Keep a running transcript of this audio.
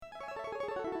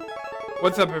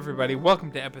What's up, everybody?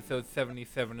 Welcome to episode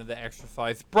 77 of The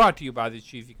Exercise, brought to you by the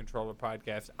Cheesy Controller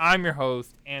Podcast. I'm your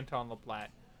host, Anton LaPlatte.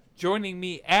 Joining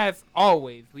me, as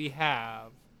always, we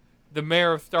have the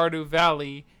mayor of Stardew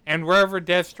Valley and wherever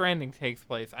Death Stranding takes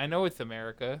place. I know it's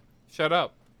America. Shut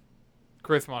up.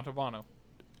 Chris Montalbano.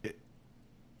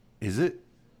 Is it?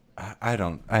 I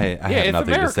don't. I have it's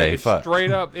nothing America. to say. It's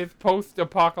straight up. It's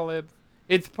post-apocalypse.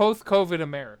 It's post-COVID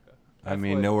America. I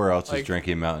mean, nowhere else is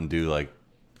drinking Mountain Dew like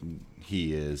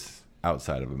he is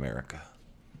outside of America.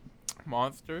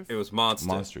 Monsters? It was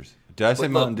Monsters. Did I say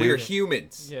But Mountain look, Dew? we're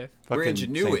humans. Yes. We're Fucking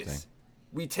same thing. ingenuous.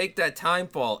 We take that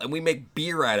Timefall and we make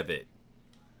beer out of it.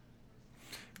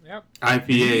 Yep.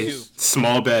 IPAs,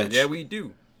 small batch, Yeah, we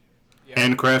do.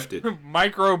 handcrafted.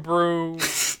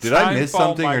 Microbrew. Did I miss Timefall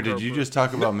something, or did you microbrew. just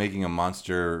talk about making a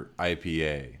monster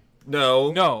IPA?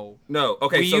 No. No.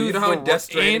 Okay, We so you use know how the in Death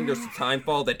Stranding in- there's a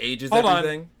Timefall that ages Hold on.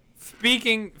 everything?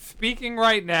 Speaking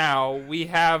right now, we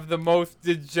have the most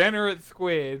degenerate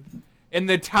squid in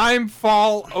the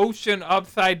Timefall ocean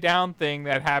upside down thing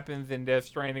that happens in Death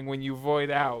Stranding when you void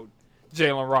out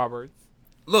Jalen Roberts.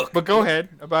 Look. But go ahead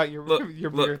about your Look, your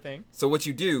look. beer thing. So what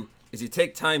you do is you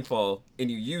take Timefall and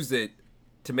you use it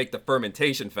to make the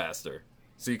fermentation faster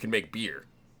so you can make beer.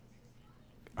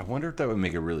 I wonder if that would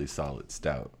make a really solid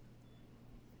stout.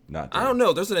 Not. I don't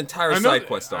know. There's an entire I know side that-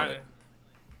 quest on it.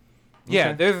 Yeah,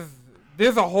 Okay.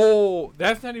 there's a whole.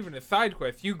 That's not even a side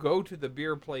quest. You go to the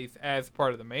beer place as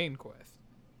part of the main quest.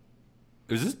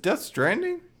 Is this Death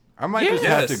Stranding? I might just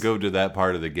have to Yes. go to that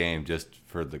part of the game just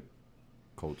for the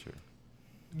culture.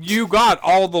 You got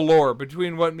all the lore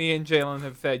between what me and Jalen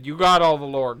have said. You got all the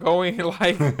lore. Going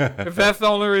like, if that's the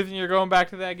only reason you're going back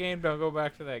to that game, don't go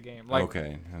back to that game. Like,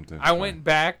 Okay. I went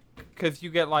back because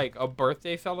you get like a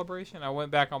birthday celebration. I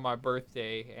went back on my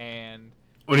birthday and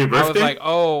On your I was birthday? like,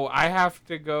 oh, I have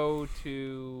to go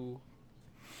to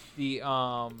the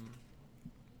I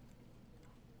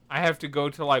have to go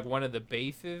to like one of the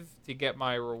bases to get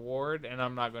my reward, and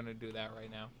I'm not going to do that right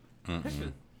now.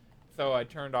 So I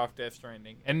turned off Death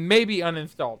Stranding and maybe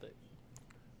uninstalled it.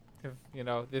 Because, you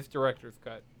know, this director's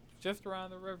cut just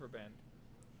around the river bend.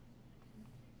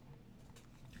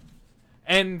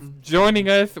 And joining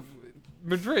us,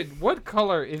 Madrid, what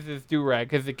color is this do-rag?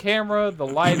 Because the camera, the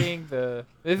lighting, this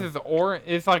is orange.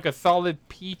 It's like a solid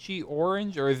peachy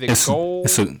orange, or is it gold?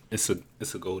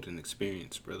 It's a golden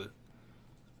experience, brother.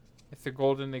 It's a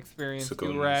golden experience It's a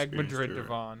golden do-rag. experience Madrid do-rag.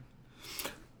 Devon.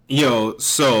 Yo,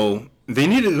 so they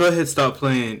need to go ahead and stop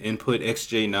playing and put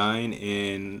XJ9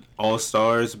 in All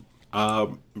Stars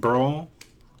Brawl.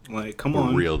 Like, come For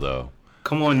on. real though.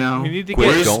 Come on now. We need to Quick,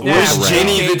 get don't Where's look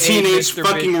Jenny around. the Teenage Mr.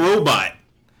 fucking Bitch. robot?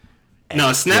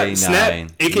 No, Snap,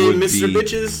 XJ9 aka would Mr. be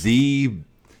Bitches.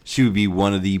 She would be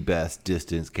one of the best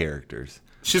distance characters.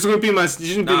 She's gonna be my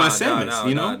Samus,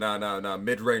 you know? No.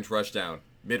 Mid-range rushdown.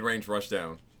 Mid-range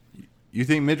rushdown. You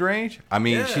think mid range? I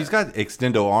mean, Yeah. she's got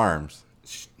extendo arms.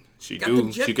 She Got them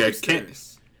do. jet She got can-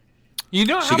 boosters. You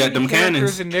know She how got many them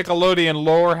characters cannons. in Nickelodeon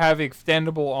lore have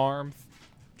extendable arms?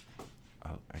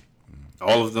 Oh,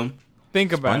 all of them.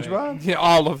 Think about SpongeBob? it. Yeah,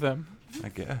 all of them. I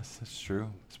guess that's true.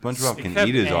 SpongeBob can Except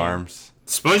eat his Aang. arms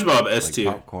SpongeBob S like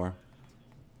tier. popcorn.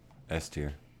 S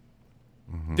tier.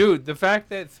 Dude, the fact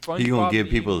that SpongeBob He gonna give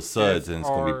people memes suds and it's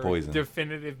gonna be are poison.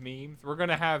 Definitive memes. We're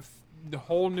gonna have the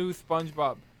whole new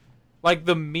SpongeBob, like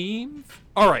the memes.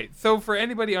 All right, so for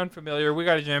anybody unfamiliar, we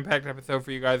got a jam-packed episode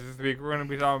for you guys this week. We're gonna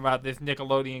be talking about this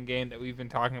Nickelodeon game that we've been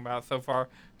talking about so far.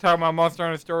 Talking about Monster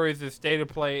Hunter Stories, the State of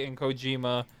Play, and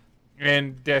Kojima,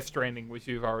 and Death Stranding, which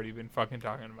we've already been fucking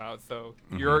talking about. So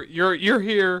you're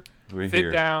here. We're Sit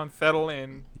here. down, settle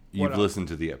in. What You've up? listened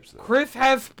to the episode. Chris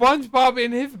has SpongeBob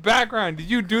in his background. Did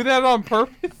you do that on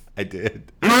purpose? I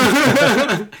did.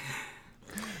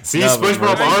 See, No, but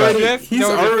SpongeBob Marissa already, got- he's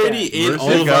noticed already that. in Marissa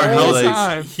all of got our all the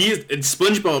houses.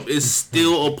 SpongeBob is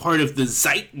still a part of the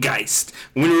zeitgeist.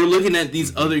 When we're looking at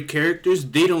these other characters,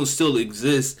 they don't still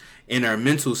exist in our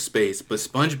mental space. But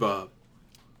SpongeBob,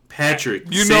 Patrick,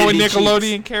 You know a Sandy Nickelodeon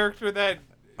Cheeks, character that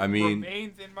I mean,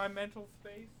 remains in my mental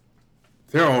space?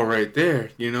 they're all right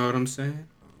there. You know what I'm saying?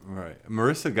 right.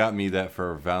 Marissa got me that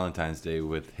for Valentine's Day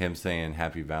with him saying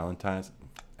Happy Valentine's.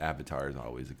 Avatar is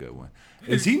always a good one.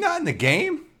 Is he not in the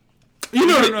game? You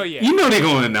know, don't know yet. you know they're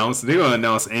gonna announce. They're gonna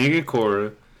announce Aang and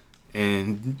Korra,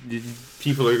 and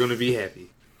people are gonna be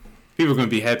happy. People are gonna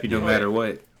be happy no matter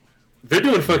what. They're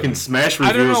doing fucking Smash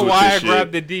I reveals don't know with why I this shit.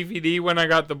 grabbed the DVD when I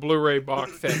got the Blu-ray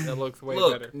box set that looks way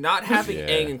Look, better. not having Yeah.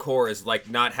 Aang and Korra is like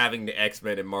not having the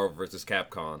X-Men in Marvel vs.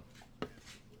 Capcom.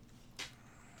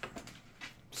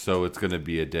 So it's gonna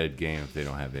be a dead game if they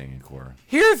don't have Aang and Korra.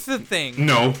 Here's the thing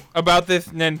No. about this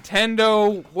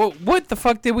Nintendo. What the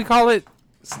fuck did we call it?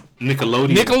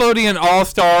 Nickelodeon All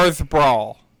Stars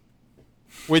Brawl,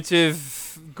 which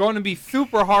is going to be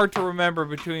super hard to remember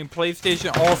between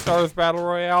PlayStation All Stars Battle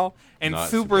Royale and Not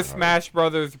Super super Smash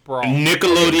Brothers Brawl.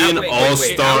 Nickelodeon Wait,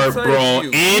 All-Star outside of Brawl.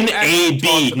 you, who actually NAB.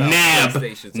 talks about NAB.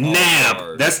 PlayStation's NAB.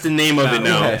 All-Stars? That's the name of it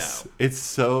now. Yes, it's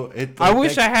so. I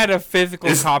wish I had a physical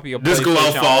This- copy of this go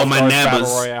out PlayStation for all my All Stars Battle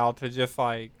nabbas. Royale to just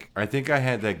like. I think I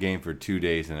had that game for 2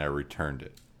 days and I returned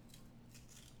it.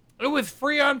 It was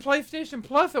free on PlayStation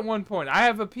Plus at one point. I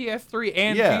have a PS3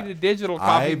 and Yeah, Vita digital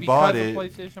copy I because bought of it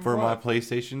PlayStation for my Plus.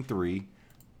 PlayStation 3.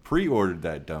 Pre-ordered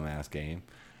that dumbass game,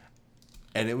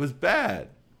 and it was bad.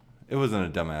 It wasn't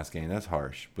a dumbass game. That's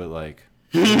harsh, but like,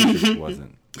 it just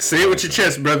wasn't. Say it with your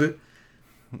chest, brother.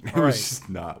 It All was right. just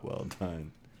not well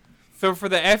done. So for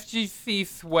the FGC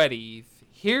Sweaties,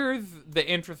 here's the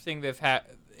interesting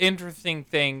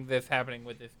thing that's happening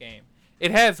with this game. It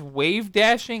has wave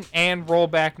dashing and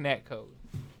rollback netcode.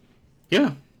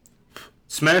 Yeah.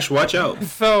 Smash, watch out.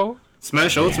 So,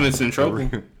 Smash Ultimate's in trouble.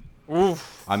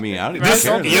 oof. I mean, I don't even Smash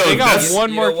care. Ultimate, Yo, they got that's- one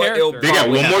You more know what? character. It'll They got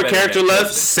Probably one have more better character than left.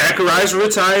 that. Sakurai's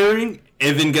retiring,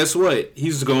 and then guess what?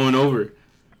 He's going over.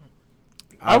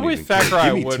 I don't wish even care. Sakurai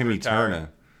Give me would Timmy retire. Turner.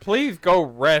 Please go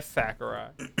rest Sakurai.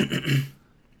 I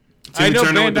Timmy know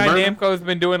Turner with the Bandai burner? Namco's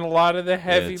been doing a lot of the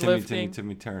heavy Timmy lifting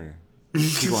Turner.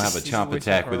 He's gonna have a chomp wishing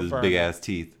attack for with a his burner. big ass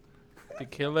teeth. to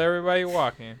kill everybody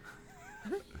walking.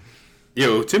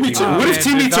 Yo, Timmy. Oh, What if man,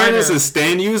 Timmy designer- Turner's a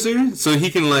stand user so he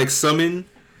can like summon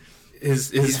his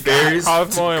fairies,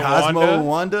 Cosmo and Cosmo Wanda. and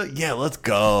Wanda? Yeah, let's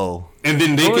go. and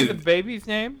then they What was the can baby's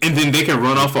name?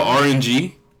 run off of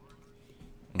RNG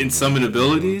and summon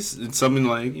abilities and summon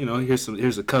like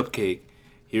here's a cupcake,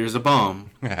 here's a bomb,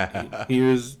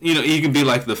 here's you can be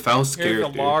like the Faust Here's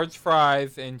character. a large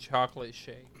fries and chocolate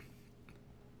shake.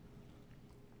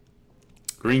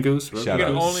 Green Goose. Shout can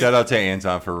out, only- shout out to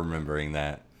Anton for remembering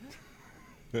that.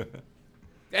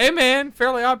 Hey man,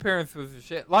 Fairly Odd Parents was the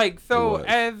shit. Like, so It was.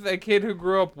 as a kid who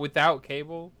grew up without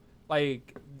cable,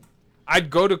 like, I'd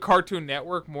go to Cartoon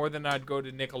Network more than I'd go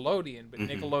to Nickelodeon. But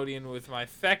Nickelodeon was my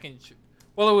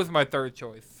well, it was my third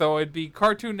choice. So it'd be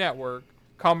Cartoon Network,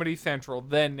 Comedy Central,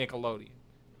 then Nickelodeon.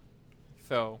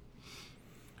 So,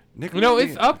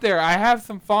 it's up there. I have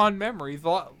some fond memories.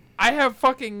 I have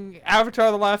fucking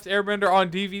Avatar: The Last Airbender on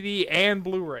DVD and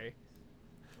Blu-ray.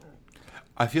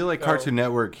 I feel like So- Cartoon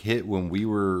Network hit when we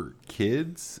were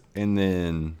kids, and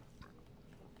then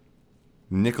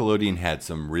Nickelodeon had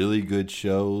some really good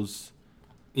shows.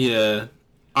 Yeah,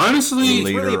 honestly, It's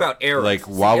really about eras. Like,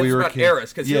 while it's we were about kids.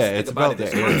 eras. Because Yeah, think it's about, about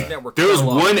it, the Cartoon era. Network There was fell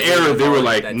off one really era they were, hard,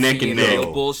 like, that neck and CNN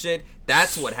neck. bullshit.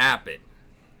 That's what happened.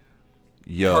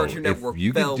 Yo, Cartoon if Network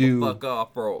you fell could do, the fuck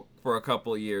off for a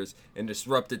couple of years and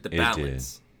disrupted the It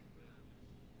balance.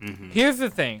 Here's the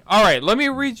thing. All right, let me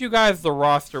read you guys the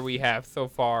roster we have so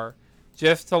far,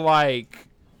 just to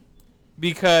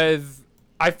because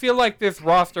I feel like this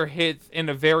roster hits in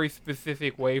a very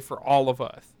specific way for all of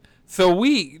us. So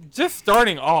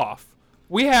starting off,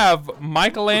 we have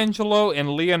Michelangelo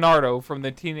and Leonardo from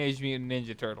the Teenage Mutant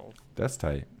Ninja Turtles. that's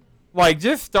tight. Like,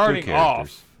 just starting Good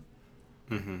off.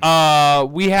 characters.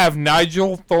 We have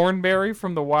Nigel Thornberry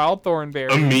from the Wild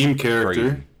Thornberry. a meme character.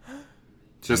 Crazy.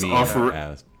 Just Me, offer,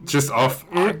 ass. just off.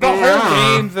 The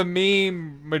whole game's a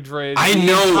meme, Madrid. I The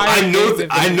know, entire I know, game is a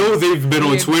I meme. know. They've been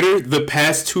on The- Twitter the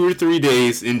past 2 or 3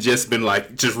 days and just been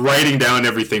just writing down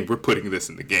everything. We're putting this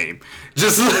in the game.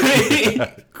 Just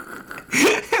like,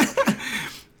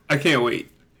 I can't wait.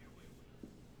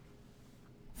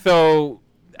 So,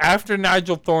 after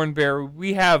Nigel Thornberry,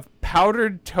 we have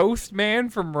Powdered Toast Man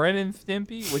from Ren and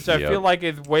Stimpy, which I Yep. feel like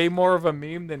is way more of a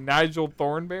meme than Nigel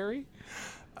Thornberry.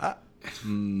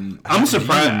 I'm Do you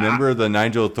surprised. remember the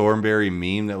Nigel Thornberry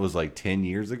meme that was like 10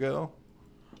 years ago?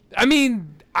 I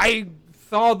mean, I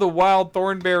saw the Wild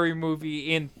Thornberry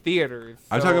movie in theaters.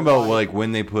 I'm so, talking about like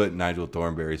when they put Nigel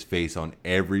Thornberry's face on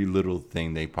every little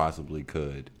thing they possibly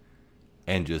could,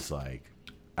 and just like,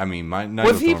 I mean, Nigel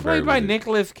Was he Thornberry played by was a-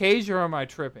 Nicolas Cage, or am I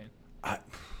tripping?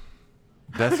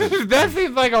 That's a, That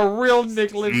seems like a real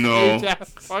Nicolas No. Cage ass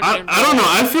fucking. I don't know.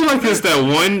 I feel like it's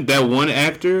that one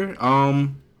actor.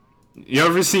 You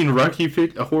ever seen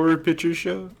a horror picture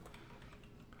show?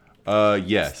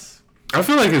 yes. I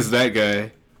feel like it's that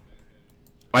guy.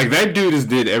 Like that dude just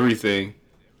did everything.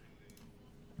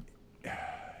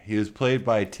 He was played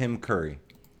by Tim Curry.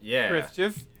 Yeah. Chris,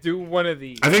 just do one of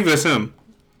these. I think that's him.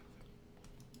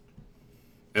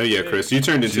 Oh yeah, Chris, you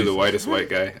turned into the Jesus. whitest white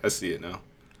guy. I see it now.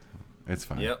 It's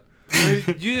fine. Yep.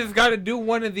 You just got to do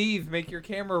one of these. Make your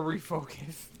camera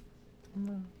refocus.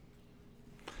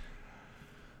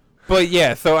 But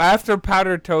yeah, so after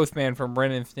Powdered Toast Man from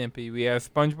Ren and Stimpy, we have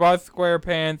SpongeBob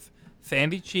SquarePants,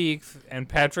 Sandy Cheeks, and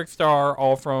Patrick Star,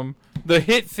 all from the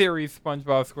hit series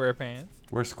SpongeBob SquarePants.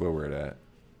 Where's Squidward at?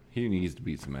 He needs to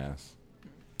beat some ass.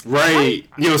 Right.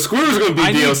 Yo, Squidward's gonna be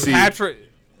I need DLC. Patrick.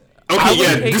 I Okay, would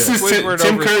yeah, take this is Squidward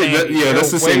Tim over Curry. Sandy. Yeah,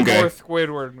 that's the There are same way guy. more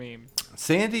Squidward memes.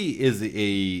 Sandy is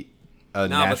a Nah, but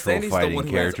natural Sandy's the fighting one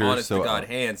who character, has honest so to God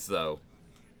hands, though.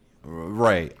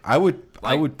 right. I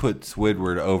Like- would put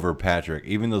Squidward over Patrick,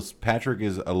 even though Patrick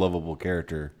is a lovable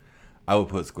character. I would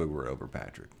put Squidward over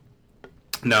Patrick.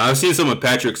 No, I've seen some of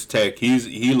Patrick's tech.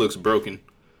 He looks broken.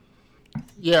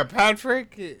 Yeah,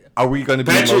 Patrick. Are we going to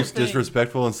be Patrick- most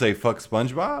disrespectful and say fuck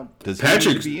SpongeBob? Does he need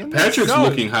Patrick's to be in this? Patrick's No,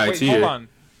 looking high wait, tier. hold on.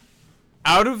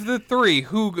 Out of the three,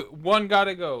 one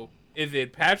gotta go? Is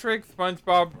it Patrick,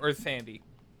 SpongeBob, or Sandy?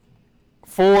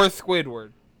 For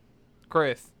Squidward,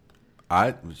 Chris.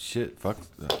 Fuck.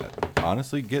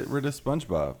 Honestly, get rid of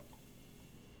SpongeBob.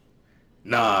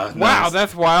 Nah. Wow,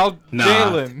 that's wild. nah.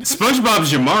 Jalen.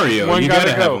 SpongeBob's your Mario. One You gotta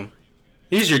gotta have go. him.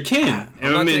 He's your kin. I'm I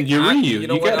not mean, taking- you're Ryu. You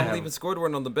know what? gotta I'm have leaving him.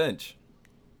 Squidward on the bench.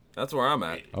 That's where I'm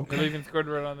at. You're Okay. leaving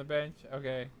Squidward on the bench.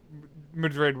 Okay,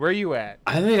 Madrid, where you at?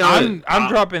 I think I'm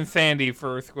dropping Sandy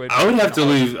for Squidward. I would have to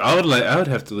leave. I would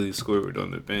have to leave Squidward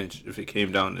on the bench if it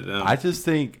came down to them. I just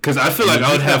think Because I feel like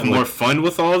I would have like- more fun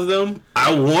with all of them.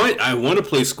 I want to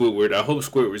play Squidward. I hope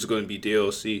Squidward's going to be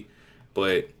DLC,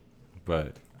 but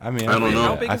But I mean, I don't know.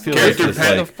 How big I is feel the like character it's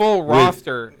pack? the like full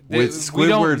roster. with We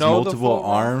don't Squidward's know the multiple full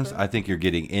arms. roster. I think you're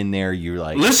getting in there. You're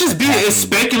like, let's just be attacking as and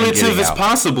speculative getting as out.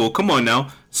 possible. Come on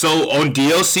now. So on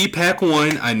DLC Pack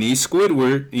 1, I need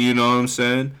Squidward. You know what I'm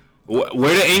saying?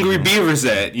 Where the Angry Beavers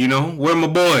at? You know, where my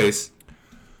boys?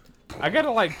 I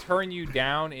gotta like turn you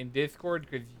down in Discord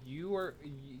because you are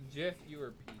Jeff. You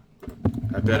are.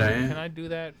 I bet I Can am. I do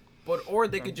that? Or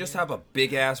they could just have a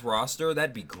big ass roster.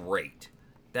 That'd be great.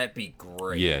 That'd be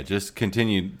great. Yeah, just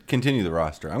continue the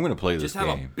roster. I'm gonna play this Just have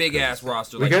game. a big ass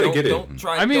roster. We Like, gotta don't, get it. don't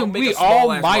try. I mean, don't make we a small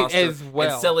all ass might roster as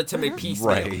well. and sell it to me piecemeal.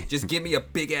 Right. Just give me a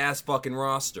big ass fucking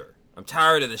roster. I'm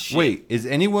tired of this shit. Wait, is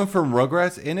anyone from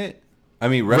Rugrats in it? I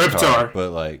mean, Reptar, Reptar.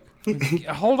 but like,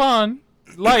 Hold on.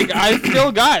 Like I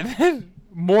still got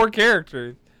more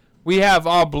characters. We have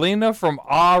Oblina from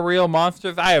All Real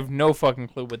Monsters. I have no fucking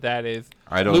clue what that is.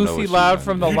 I don't know Lucy what she's Loud on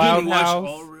from the yet. Loud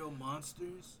House. Real Monsters?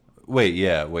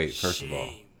 wait. First of all,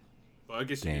 Well, I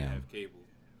guess you didn't you Damn. have cable,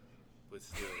 but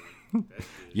still, that's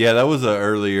yeah, that was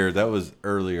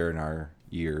earlier in our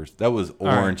years. That was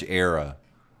Orange era.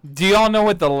 Do y'all know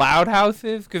what the Loud House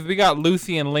is? Because we got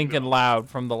Lucy and Lincoln Loud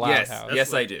from the Loud Yes. House.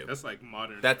 Yes, I do. That's like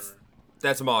modern.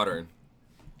 That's modern.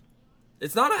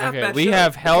 It's not a half Okay, bad we show.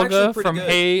 have It's Helga actually pretty from good.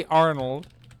 Hey Arnold.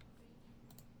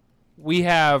 We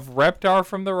have Reptar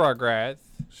from the Rugrats.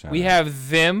 Shout We out. have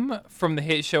Zim from the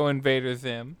hit show Invader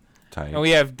Zim. Tight. And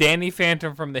we have Danny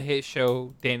Phantom from the hit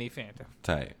show Danny Phantom.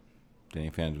 Tight. Danny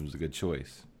Phantom was a good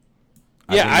choice.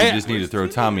 Yeah, I think you I- just need to throw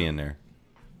Where's Tommy in there.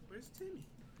 Where's Timmy?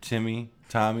 Timmy,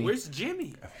 Tommy. Where's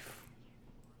Jimmy?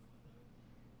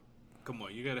 Come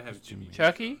on, you gotta have Jimmy.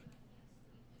 Chucky?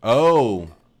 Oh,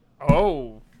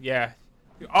 Oh, yeah.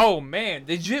 Oh, man.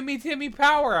 The Jimmy Timmy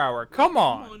Power Hour. Come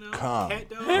on. now. Come Cat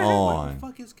Dog. on. What the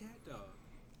fuck is Cat Dog?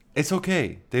 it's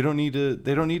okay. They don't need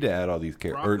to add all these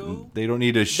characters. Rocco? They don't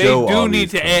need to They show. all do need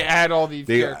these to characters. add all these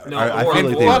They, characters. No, I or- feel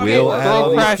like they or- will or- add all throw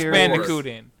these Crash characters. Bandicoot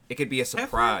in. It could be a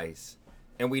surprise,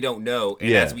 and we don't know. And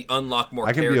Yeah. as we unlock more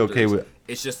I can be characters, okay with-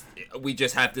 it's just we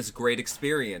just have this great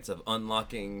experience of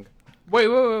unlocking. Wait.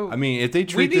 I mean, if they we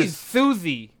treat need this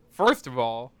Susie, first of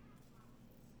all,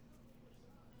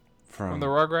 from from the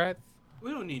Rugrats.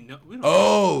 We don't need no. We don't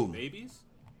Oh! need babies.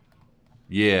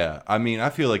 Yeah, I mean, I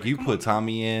feel like you put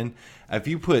Tommy in. If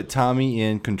you put Tommy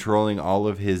in controlling all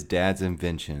of his dad's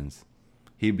inventions,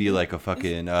 he'd be like a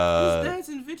fucking His dad's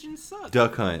inventions suck.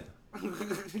 duck hunt.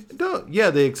 Yeah,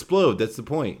 they explode. That's the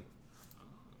point.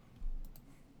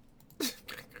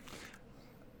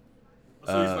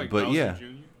 So he's like but Bowser yeah. Jr.?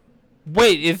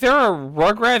 Wait, is there a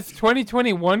Rugrats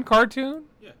 2021 cartoon?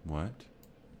 What?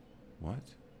 What?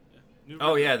 New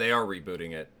Oh Rugrats. yeah, they are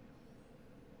rebooting it.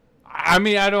 I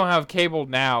mean, I don't have cable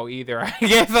now either. I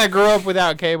guess I grew up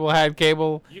without cable, had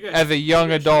cable You guys- as a young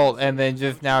you guys adult, should- and then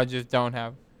just now just don't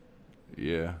have.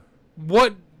 Yeah.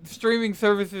 What streaming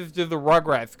services do the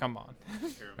Rugrats come on?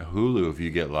 Hulu if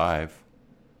you get live.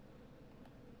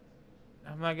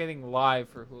 I'm not getting live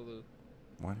for Hulu.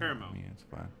 Why not? Paramount. I mean, it's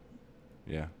fine.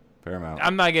 Yeah, Paramount.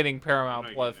 I'm not getting I'm Paramount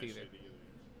not Plus getting that either. shit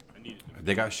either. I need it.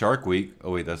 They got Shark Week.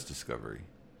 Oh wait, that's Discovery.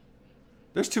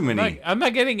 There's too many. I'm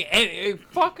not getting any.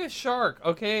 Fuck a shark,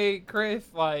 okay, Chris?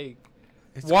 Like,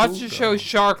 It's watch cool, the show though.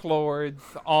 Shark Lords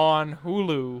on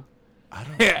Hulu. I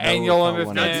don't and know you'll if I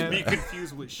wanna understand. Not to do be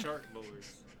confused with Shark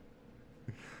Lords.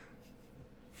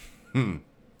 that.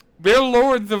 They're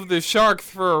lords of the sharks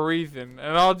for a reason,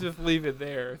 and I'll just leave it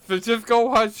there. So just go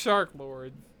watch Shark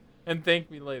Lords and thank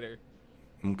me later.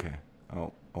 Okay.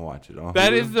 I'll watch it.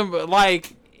 That is the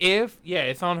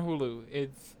it's on Hulu.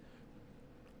 It's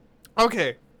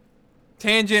okay.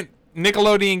 Tangent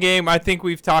Nickelodeon game. I think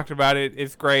we've talked about it.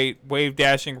 It's great. Wave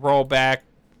dashing, rollback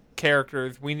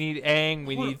characters. We need Aang.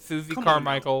 We need Susie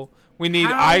Carmichael. We need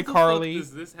iCarly.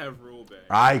 Does this have rollback?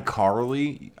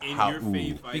 iCarly? In your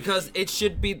fave fighting Because game. it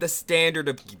should be the standard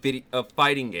of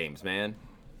fighting games, man.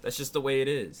 That's just the way it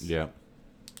is. Yeah.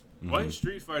 Why is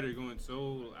Street Fighter going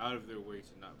so out of their way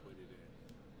to not put it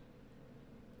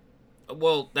in?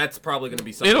 Well, that's probably going to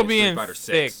be something. It'll in be Street in Fighter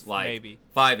 6, Like maybe.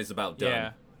 5 is about done.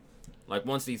 Yeah. Like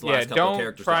once these Yeah. last couple of Don't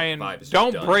characters try are and 5 is just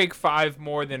don't done. break 5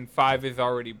 more than 5 is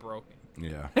already broken.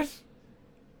 Yeah. Because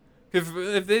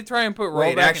if they try and put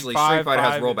rollback Wait, actually, in 5, Street Fighter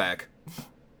has 5 rollback.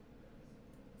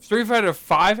 Street Fighter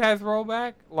 5 has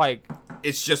rollback? Like,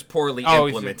 It's just poorly oh,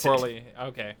 it's implemented. just poorly.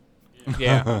 Okay.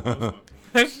 Yeah. That was my point.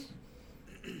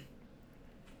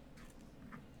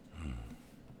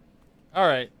 All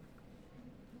right.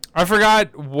 I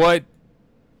forgot what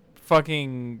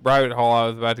fucking rabbit hole I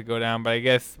was about to go down, but I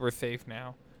guess we're safe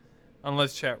now.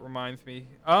 Unless chat reminds me.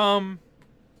 So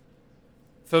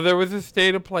there was a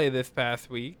state of play this past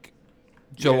week.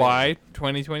 July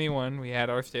 2021, we had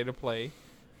our state of play.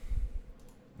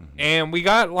 And we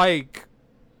got like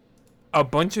a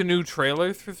bunch of new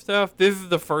trailers for stuff. This is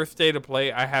the first state of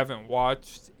play I haven't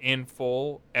watched in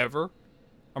full ever.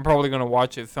 I'm probably going to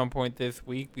watch it at some point this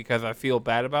week because I feel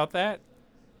bad about that.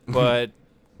 But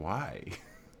Why?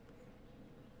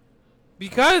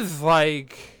 because,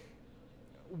 like,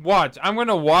 watch. I'm going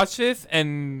to watch this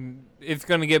and it's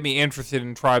going to get me interested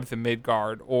in Tribes of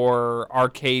Midgard or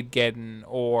Arcadegeddon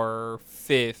or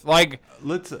Fist. Like,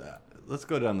 Let's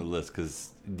go down the list because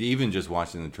even just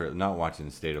watching the trailer, not watching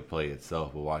the state of play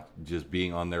itself, but just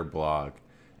being on their blog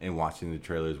and watching the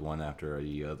trailers one after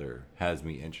the other has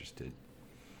me interested.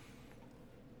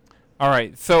 all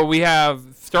right. So we have,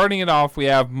 starting it off, we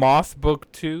have Moss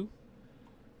Book 2.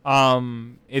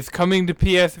 It's coming to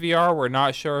PSVR. We're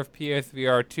not sure if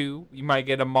PSVR 2. You might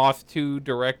get a Moss 2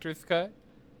 director's cut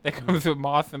that comes with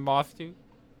Moss and Moss 2.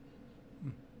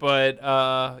 But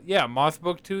yeah, Moss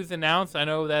Book 2 is announced. I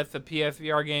know that's a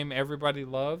PSVR game everybody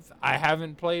loves. I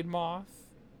haven't played Moss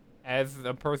as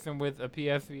a person with a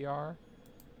PSVR.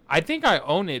 I think I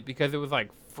own it because it was like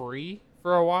free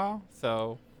for a while.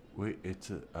 So Wait, it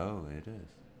is.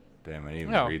 Damn, I didn't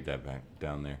even No. read that back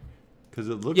down there because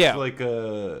it looks Yeah. like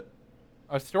a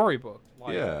a storybook.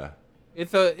 Like, yeah.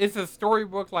 It's a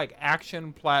storybook like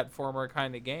action platformer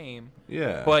kind of game.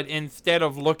 Yeah. But instead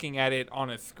of looking at it on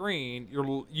a screen,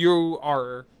 you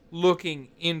are looking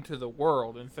into the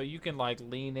world, and so you can like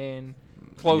lean in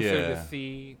closer Yeah. to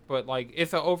see. But like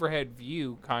it's an overhead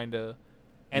view kind of,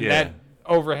 and Yeah. that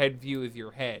overhead view is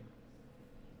your head.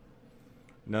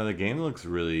 No, the game looks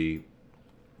really,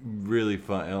 really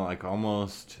fun. And like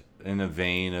almost in a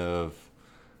vein of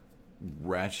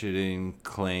Ratchet and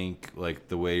Clank, like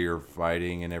the way you're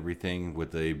fighting and everything,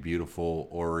 with a beautiful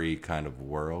Ori kind of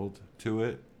world to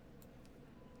it.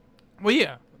 Well,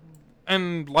 yeah,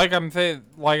 and like I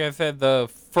said, the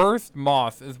first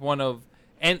Moss is one of,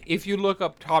 and if you look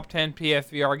up top 10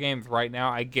 PSVR games right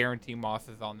now, I guarantee Moss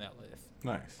is on that list.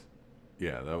 Nice.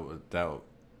 Yeah, that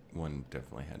one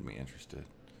definitely had me interested.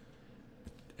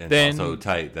 And Then- also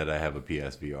tight that I have a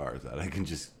PSVR that I can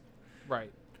just.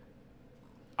 Right.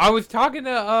 I was talking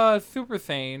to Super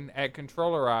Saiyan at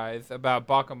Controllerize about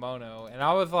Bakemono, and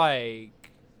I was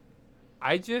like,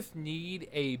 I just need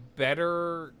a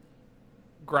better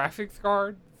graphics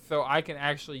card so I can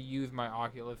actually use my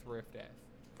Oculus Rift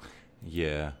S.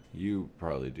 Yeah, you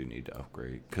probably do need to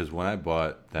upgrade because when I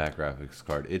bought that graphics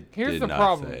card, it Here's did the not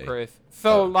problem, say. Chris.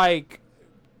 So, Oh. like,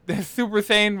 the Super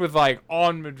Saiyan was, like,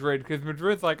 on Madrid, because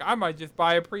Madrid's like, I might just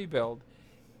buy a pre-build.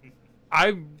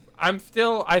 I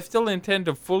still intend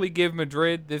to fully give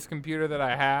Madrid this computer that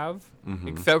I have, Mhm.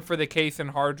 except for the case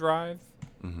and hard drive.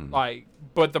 Mhm. Like,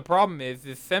 but the problem is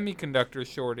this semiconductor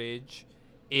shortage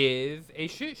is a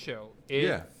shit show.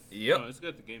 Yeah. Yep. No, it's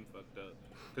got the game fucked up.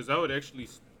 Because I would actually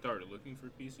start looking for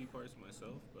PC parts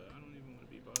myself, but I don't even want to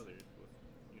be bothered with,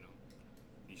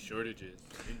 these shortages.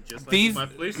 And just like These- my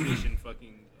PlayStation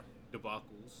fucking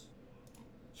debacles.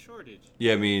 Shortage.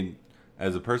 Yeah, I mean,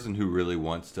 as a person who really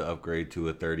wants to upgrade to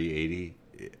a 3080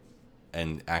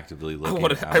 and actively I looking,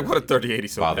 want a 3080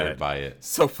 so bothered bad. by it.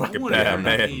 So fucking want a Yeah, bad, I'm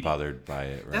not man. bothered by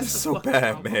it. Right That's now. so the fucking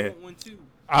bad, problem. man. I want one too.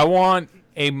 I want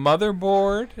a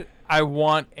motherboard. I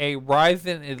want a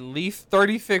Ryzen at least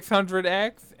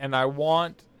 3600X, and I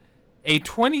want a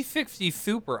 2060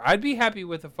 Super. I'd be happy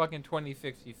with a fucking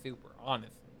 2060 Super,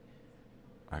 honestly.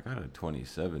 I got a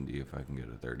 2070 if I can get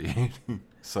a 3080.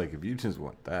 It's like, if you just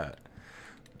want that,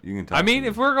 you can talk I mean, to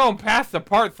if me. we're going past the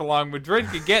parts along, Madrid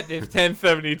could get this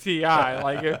 1070 Ti.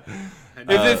 Like, if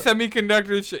this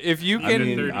semiconductor, if you I can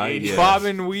mean, yes. bob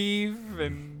and weave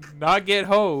and not get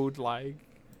hoed, like,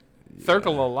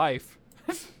 circle of life.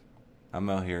 I'm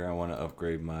out here. I want to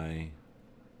upgrade my.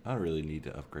 I don't really need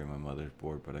to upgrade my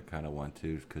motherboard, but I kind of want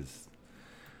to because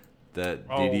that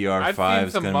DDR5 I've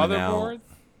is seen some coming out. motherboards.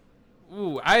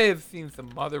 Ooh, I have seen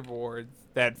some motherboards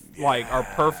that like are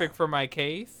perfect for my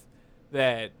case.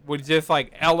 That would just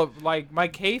like like my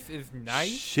case is nice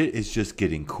Shit is just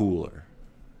getting cooler.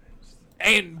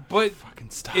 but Fucking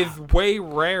stop. is way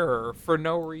rarer for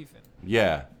no reason.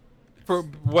 Yeah, For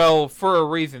a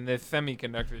reason, this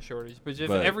semiconductor shortage, but just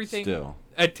but everything. still.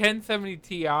 A 1070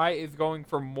 Ti is going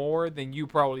for more than you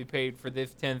probably paid for this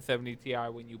 1070 Ti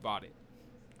when you bought it.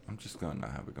 I'm just gonna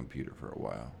not have a computer for a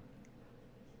while.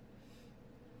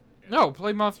 No,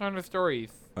 play Monster Hunter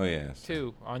Stories Oh yeah.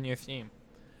 2 on your Steam.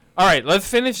 All right, let's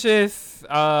finish this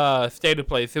state of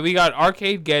play. So we got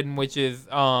Arcade Geddon, which is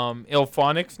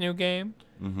Ilphonic's new game.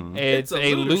 Mm-hmm. It's It's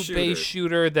a a looter loot-based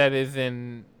shooter that is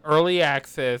in early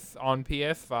access on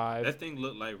PS5. That thing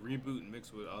looked like Reboot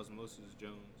mixed with Osmosis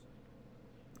Jones,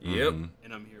 Yep. Mm-hmm.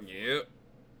 and I'm here. For it.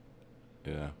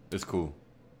 Yep. Yeah, it's cool.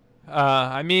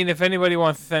 I mean, if anybody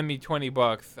wants to send me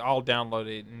 $20, I'll download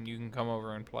it and you can come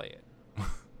over and play it.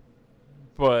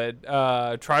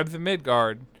 But Tribes of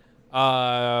Midgard, they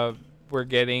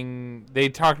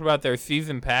talked about their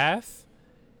season pass.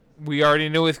 We already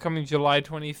knew it's coming July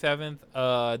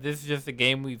 27th. This is just a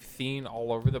game we've seen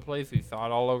all over the place. We saw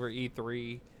it all over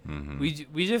E3. Mm-hmm.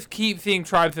 We just keep seeing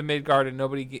Tribes of Midgard and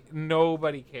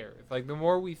nobody cares. Like, the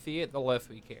more we see it, the less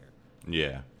we care.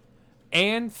 Yeah.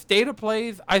 And State of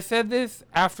Plays, I said this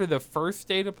after the first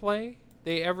State of Play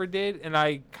they ever did, and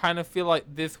I kind of feel like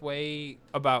this way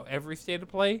about every State of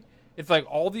Play. It's like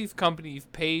all these companies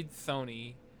paid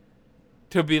Sony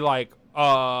to be like,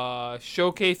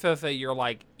 showcase us at your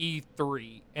like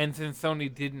E3. And since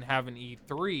Sony didn't have an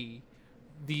E3,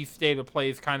 these State of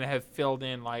Plays kind of have filled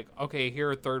in like, okay, here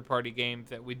are third-party games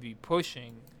that we'd be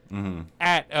pushing Mm-hmm.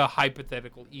 at a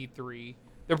hypothetical E3.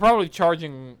 They're probably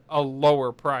charging a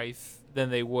lower price than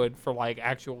they would for like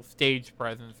actual stage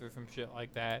presence or some shit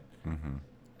like that Mm-hmm.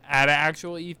 at an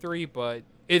actual E3, but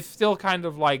it's still kind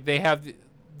of like they have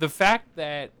the fact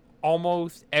that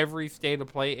almost every State of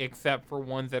Play except for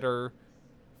ones that are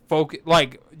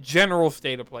like general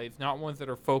State of Plays, not ones that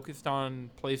are focused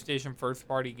on PlayStation first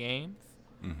party games,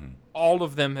 Mm-hmm. all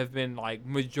of them have been like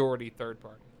majority third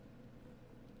party.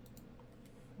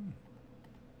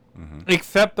 Mm-hmm.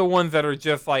 Except the ones that are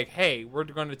just like, hey, we're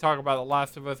going to talk about The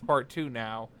Last of Us Part 2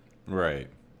 now. Right.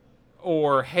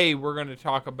 Or, hey, we're going to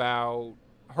talk about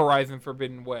Horizon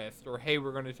Forbidden West. Or, hey,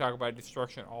 we're going to talk about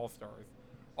Destruction All-Stars.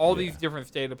 All these different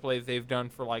State of Plays they've done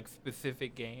for, like,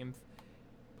 specific games.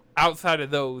 Outside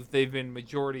of those, they've been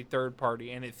majority third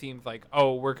party. And it seems like,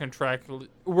 oh, we're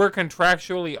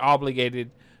contractually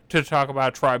obligated to talk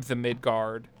about Tribes of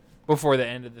Midgard before the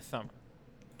end of the summer.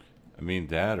 I mean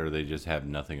that, or they just have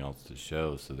nothing else to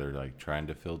show, so they're like trying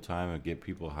to fill time and get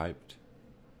people hyped.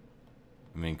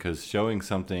 I mean, because showing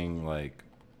something like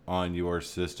on your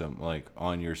system, like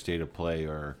on your State of Play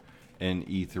or in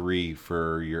E3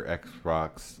 for your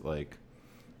Xbox like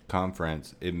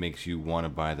conference, it makes you want to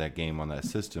buy that game on that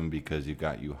system because you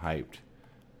got you hyped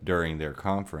during their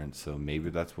conference. So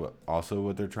maybe that's what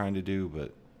they're trying to do,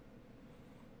 but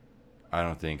I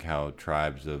don't think how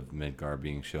Tribes of Midgard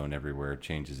being shown everywhere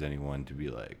changes anyone to be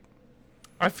like.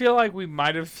 I feel like we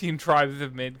might have seen Tribes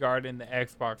of Midgard in the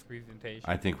Xbox presentation.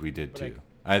 I think we did But too.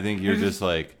 I think you're just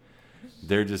like,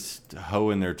 they're just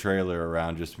hoeing their trailer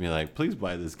around just to be like, please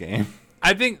buy this game.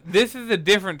 I think this is a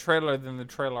different trailer than the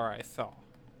trailer I saw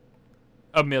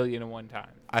 1,000,001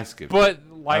 times. I skipped But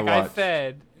it. like I watched.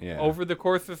 said, Yeah. over the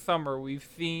course of summer, we've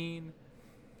seen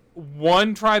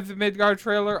one Tribes of Midgard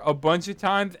trailer a bunch of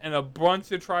times and a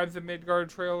bunch of Tribes of Midgard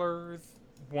trailers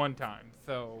one time.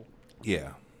 So, Yeah.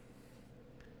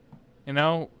 you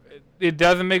know, it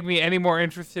doesn't make me any more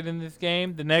interested in this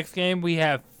game. The next game we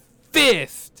have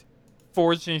Fist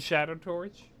Forged in Shadow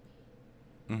Torch,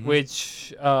 Mhm.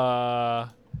 which,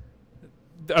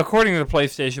 according to the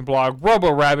PlayStation blog,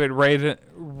 Robo Rabbit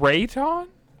Rayton?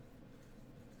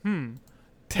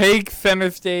 Take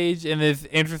center stage in this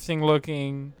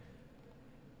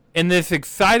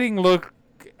exciting look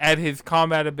at his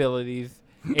combat abilities,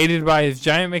 aided by his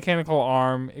giant mechanical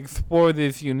arm. Explore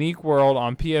this unique world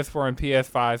on PS4 and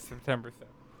PS5 September 7th.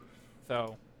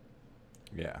 So,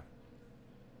 Yeah.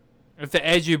 it's the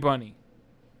edgy bunny.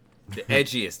 The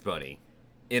edgiest bunny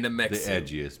in a mech The suit.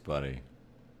 edgiest, buddy.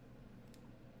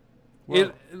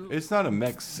 Well, It's not a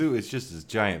mech suit. It's just his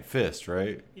giant fist,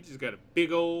 right? He just got a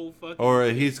big old fucking. Or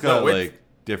he's got No, it's- like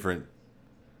different.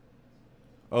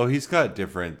 Oh, he's got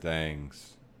different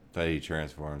things that he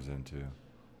transforms into.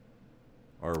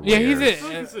 Or Yeah, he's wears. I feel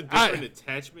like it's a different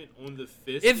attachment on the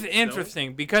fist. It's itself.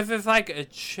 interesting because it's like a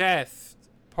chest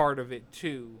part of it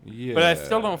too. But I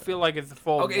still don't feel like it's a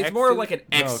full. Okay, it's mech more suit, like an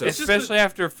No, exo. it's just especially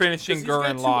after 'Cause finishing he's got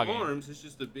Gurren two Lagann. arms. It's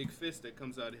just a big fist that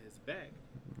comes out of his back.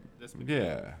 That's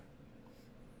Yeah.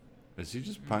 Does he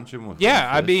just punch him with? Yeah,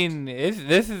 one I fist? mean,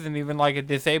 this isn't even like a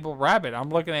disabled rabbit. I'm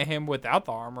looking at him without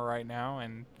the armor right now,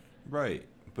 and Right,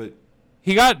 but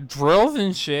he got drills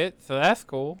and shit, so that's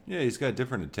cool. yeah, he's got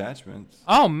different attachments.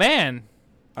 Oh man,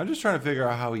 I'm just trying to figure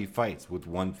out how he fights with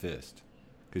one fist,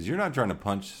 because you're not trying to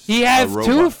punch. he a has robot.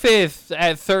 two fists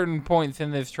at certain points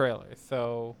in this trailer.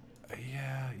 So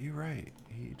Yeah, you're right.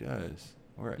 He does.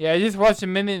 All right. yeah, I just watched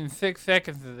 1 minute and 6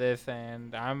 seconds of this,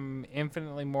 and I'm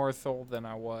infinitely more sold than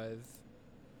I was.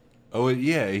 Oh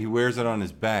yeah, he wears it on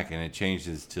his back, and it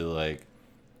changes to like.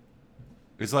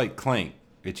 It's like Clank.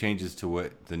 It changes to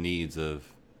what the needs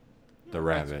of the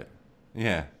rabbit.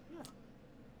 Yeah,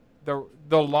 The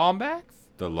Lombax?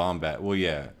 the Lombat. Well,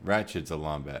 yeah, Ratchet's a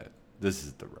Lombat. This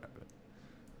is the rabbit.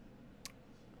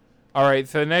 All right,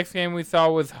 so the next game we saw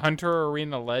was Hunter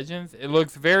Arena Legends. It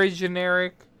looks very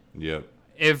generic. Yep.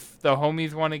 If the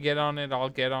homies want to get on it, I'll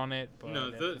get on it. But No,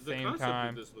 at the the same concept time,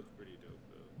 of this looks pretty dope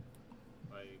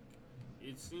though. Like,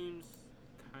 it seems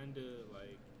kind of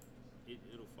like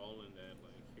it'll fall in that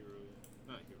like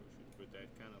not hero shooter, but that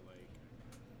kind of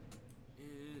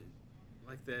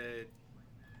like that.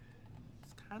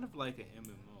 It's kind of like an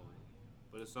MMO,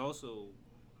 but it's also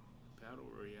battle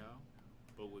royale,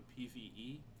 but with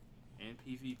PvE and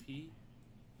PvP.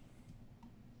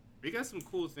 They got some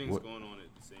cool things What- going on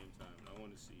at the same time, and I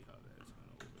want to see how that's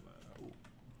going to overlap.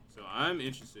 So I'm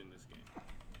interested in this game.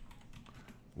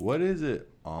 What is it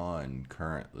on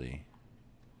currently?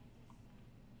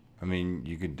 I mean,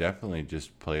 you could definitely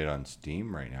just play it on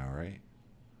Steam right now, right?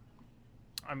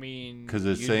 I mean, 'Cause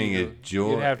it's you'd saying be it the-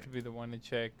 join- You'd have to be the one to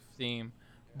check Steam,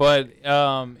 but it's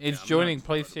I'm joining not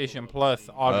smart PlayStation about Plus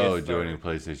Steam. August. Oh, joining 3rd.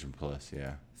 PlayStation Plus,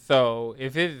 yeah. So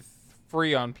if it's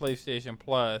free on PlayStation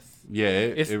Plus, Yeah,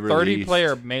 it's it 30 released-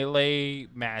 player melee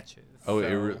matches. Oh, it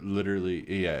so-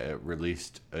 literally, yeah, it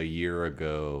released a year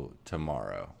ago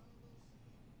tomorrow,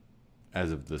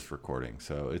 as of this recording.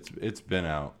 So it's been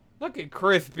out. Look at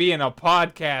Chris being a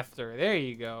podcaster. There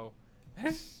you go.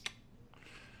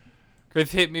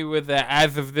 Chris hit me with the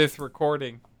as of this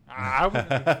recording. I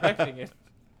wasn't expecting it.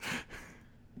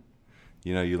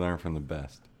 You know, you learn from the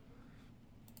best.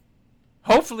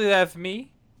 Hopefully that's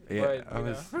me. Yeah, But, I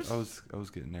you was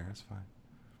getting there. It's fine.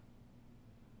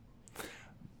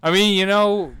 I mean,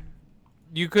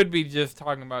 you could be just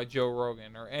talking about Joe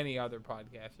Rogan or any other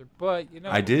podcaster, but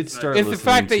I did start. It's the listening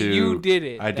fact that to- you did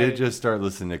it. I that did it- just start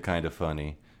listening to Kind of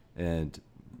Funny, and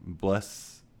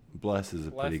Bless is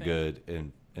a pretty Blessing?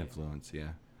 good influence. Yeah,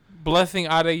 Blessing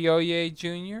Adeyoye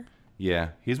Jr. yeah,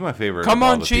 he's my favorite. Come of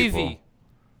all on, the Cheesy. people.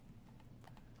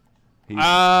 He's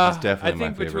definitely I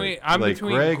think my favorite. I'm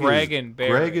between Greg and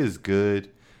Barrett. Greg is good.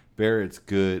 Barrett's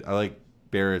good. I like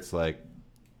Barrett's like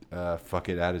fuck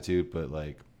it attitude, but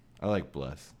like I like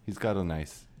Bless. He's got a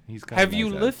nice. Have you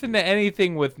listened to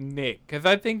anything with Nick? Because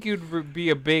I think you'd be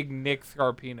a big Nick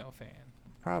Scarpino fan.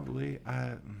 Probably.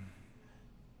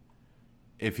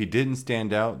 If he didn't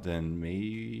stand out, then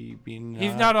maybe not.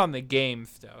 He's not on the game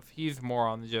stuff. He's more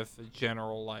on just the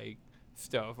general like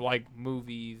stuff, like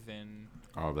movies and.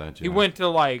 all that. He went to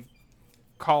like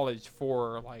college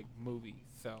for like movies,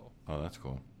 so Oh, that's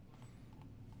cool.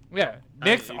 yeah.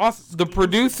 Nick's it's awesome. The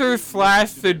producer /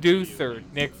 seducer,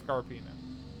 Nick Scarpino.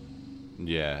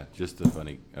 Yeah, just the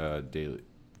funny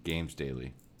games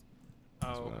daily. Oh,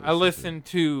 what I I listened listened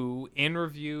to In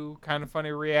Review, Kind of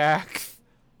Funny Reacts,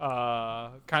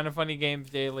 Kind of Funny Games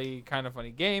Daily, Kind of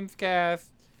Funny Games Cast,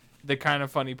 the Kind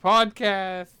of Funny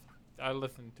Podcast. I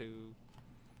listened to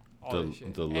all The- this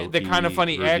shit. the And the Kind of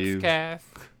Loki Funny review. X Cast.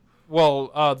 Well,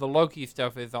 the Loki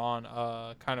stuff is on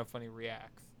Kind of Funny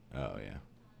Reacts. Oh yeah,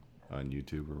 on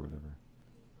YouTube or whatever.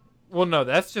 Well, no,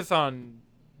 that's just on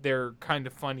their Kind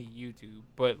of Funny YouTube,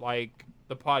 but like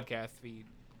the podcast feed.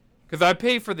 Because I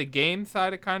pay for the game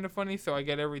side of Kind of Funny, so I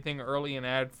get everything early and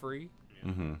ad free.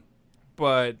 Mm-hmm.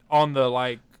 But on the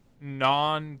like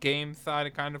non-game side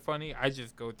of Kind of Funny, I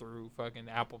just go through fucking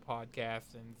Apple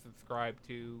Podcasts and subscribe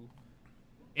to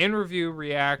In Review,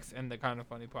 Reacts, and the Kind of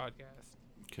Funny podcast.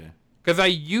 Okay. Because I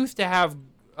used to have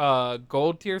a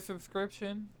gold tier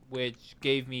subscription, which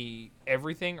gave me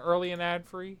everything early and ad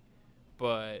free,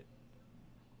 but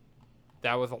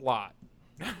that was a lot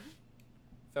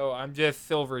So I'm just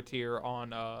silver tier on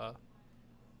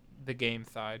the game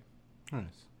side.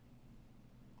 Nice.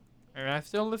 And I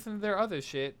still listen to their other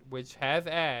shit, which has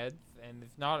ads, and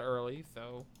it's not early,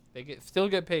 so they still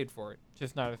get paid for it,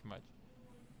 just not as much.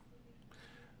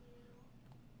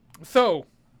 So,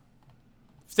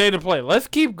 state of play. Let's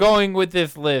keep going with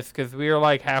this list, because we are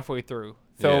like halfway through.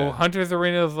 So, Yeah. Hunter's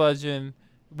Arena of Legend.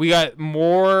 We got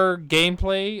more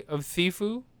gameplay of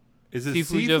Sifu. Is it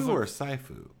Sifu Sifu just- or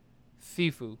Saifu?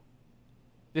 Sifu.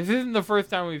 This isn't the first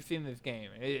time we've seen this game.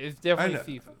 It's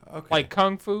definitely Sifu. Okay. Like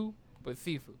Kung Fu, but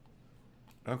Sifu.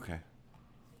 Okay.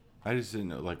 I just didn't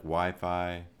know, like,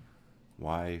 Wi-Fi,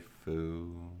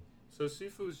 waifu. So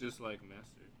Sifu is just like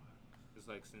Master. It's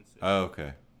like Sensei. Oh,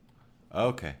 okay.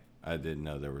 Okay. I didn't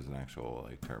know there was an actual,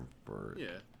 like, term for it.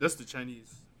 Yeah, that's the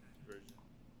Chinese version.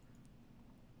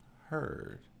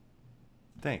 Heard.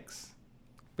 Thanks.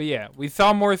 But yeah, we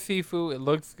saw more Sifu. It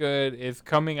looks good. It's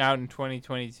coming out in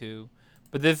 2022.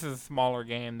 But this is a smaller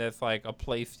game that's like a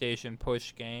PlayStation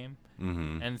push game.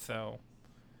 Mm-hmm. And so,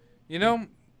 you know,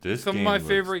 This some of game my looks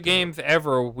favorite dope. games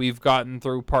ever we've gotten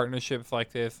through partnerships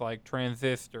like this, like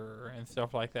Transistor and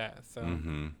stuff like that. So,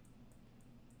 Mm-hmm.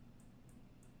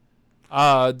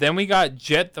 Then we got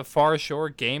Jet the Far Shore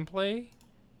gameplay.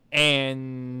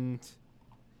 And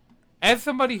as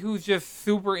somebody who's just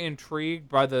super intrigued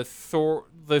by the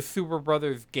Super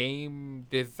Brothers game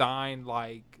design,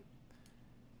 like,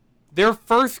 their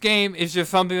first game is just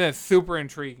something that's super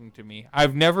intriguing to me.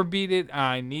 I've never beat it.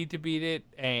 I need to beat it.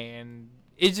 And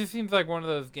it just seems like one of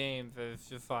those games that's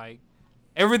just like,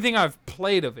 everything I've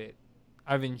played of it,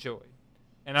 I've enjoyed.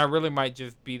 And I really might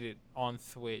just beat it on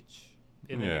Switch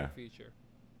in the near future.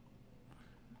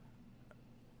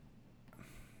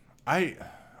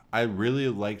 I really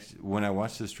liked, when I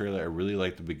watched this trailer, I really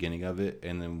liked the beginning of it.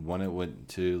 And then when it went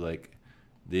to, like,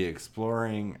 the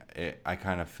exploring, I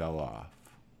kind of fell off.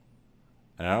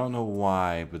 And I don't know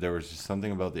why, but there was just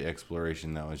something about the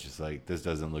exploration that was just like, this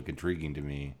doesn't look intriguing to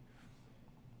me.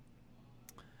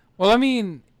 Well, I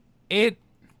mean,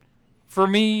 for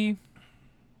me,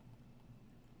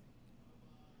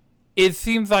 it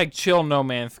seems like chill No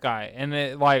Man's Sky. And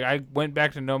I went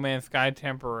back to No Man's Sky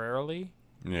temporarily.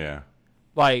 Yeah.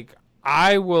 Like,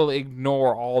 I will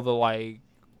ignore all the, I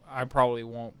probably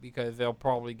won't because they'll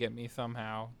probably get me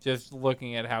somehow. Just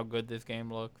looking at how good this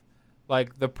game looks.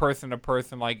 Like, the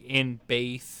person-to-person, like,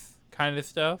 in-base kind of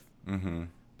stuff. Mm-hmm.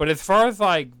 But as far as,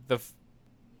 like,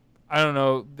 I don't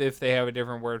know if they have a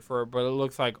different word for it, but it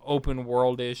looks like open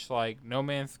world-ish, like No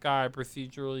Man's Sky,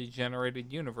 procedurally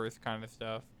generated universe kind of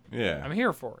stuff. Yeah. I'm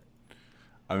here for it.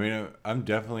 I mean, I'm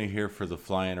definitely here for the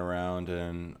flying around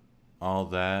and all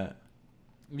that.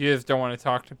 You just don't want to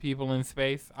talk to people in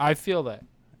space? I feel that.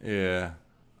 Yeah.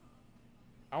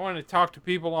 I want to talk to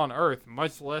people on Earth,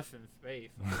 much less in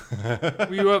space.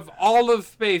 You have all of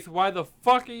space. Why the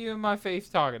fuck are you in my face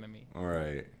talking to me? All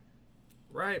right.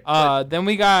 Right. Then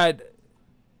we got...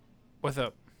 What's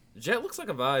up? Jet looks like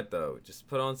a vibe though. Just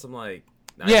put on some like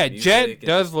nice Yeah, music Jet and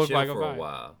does just look chill like a for vibe. a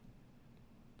while.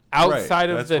 Outside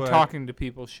of that's the what I- talking to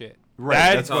people shit.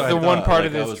 Right. That's what I the one thought. part Like,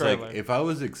 of this I was trailer. Like, if I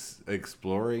was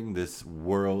exploring this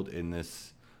world in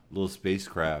this little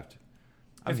spacecraft,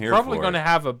 I'm It's here probably for going to it.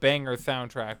 have a banger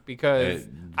soundtrack because It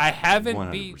I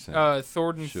haven't beat 100%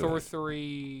 Sword and should.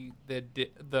 Sorcery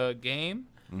the game,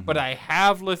 Mm-hmm. but I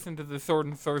have listened to the Sword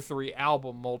and Sorcery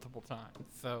album multiple times.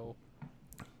 So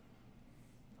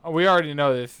we already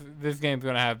know this game's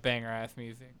going to have banger ass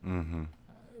music. Mm-hmm.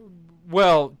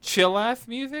 Well, chill ass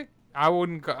music. I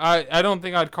wouldn't. I don't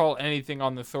think I'd call anything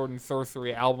on the Sword and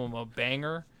Sorcery album a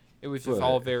banger. It was just But-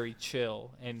 all very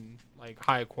chill and like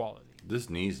high quality. This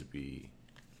needs to be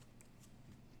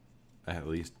at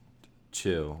least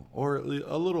chill or a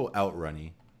little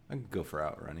outrunny. I could go for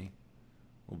outrunny.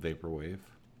 A little vaporwave.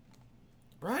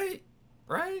 Right?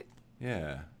 Right?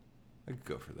 Yeah, I could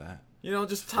go for that. You know,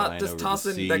 just Flying over the toss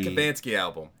in that sea. Kavansky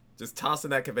album. Just toss in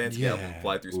that Kavansky album.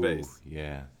 Fly through space. Ooh,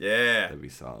 yeah, Yeah. that'd be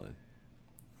solid.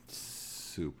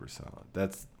 Super solid.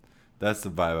 That's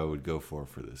the vibe I would go for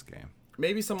this game.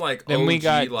 Maybe some like Then OG we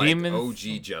got like Demons-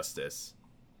 OG Justice.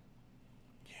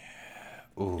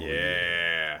 Ooh,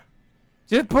 Yeah.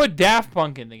 Just put Daft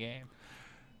Punk in the game.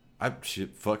 I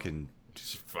should fucking.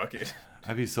 Fuck it.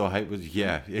 I'd be so hyped with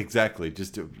exactly.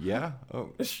 Just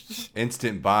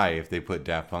instant buy if they put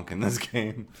Daft Punk in this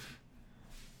game.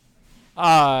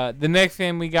 The next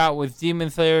game we got was Demon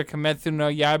Slayer Kimetsu no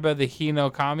Yaiba: The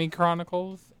Hinokami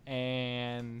Chronicles,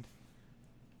 and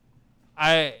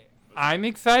I'm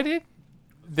excited.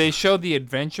 They showed the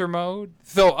adventure mode.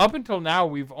 So up until now,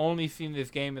 we've only seen this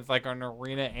game as like an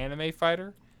arena anime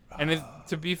fighter, and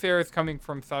to be fair, it's coming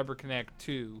from CyberConnect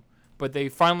 2. but they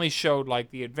finally showed like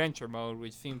the adventure mode,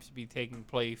 which seems to be taking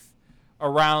place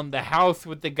around the house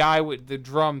with the guy with the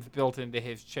drums built into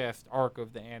his chest arc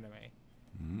of the anime.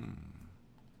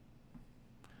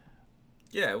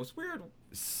 Yeah, it was weird.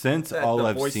 Since that all the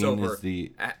I've seen voiceover is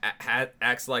the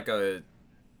acts like a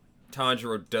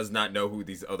Tanjiro does not know who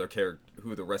these other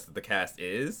who the rest of the cast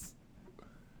is.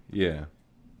 yeah.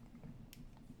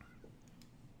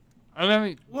 I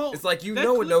mean, Well, It's like you that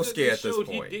know clip that Inosuke they at this showed,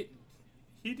 point.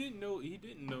 He didn't know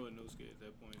Inosuke at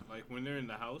that point. Like when they're in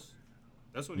the house,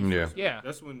 that's when he Yeah. first, Yeah.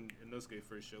 that's when Inosuke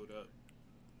first showed up.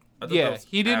 I thought that yeah, was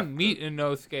he didn't after. meet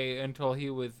Inosuke until he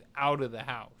was out of the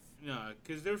house. Nah,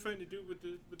 because they were fighting the dude with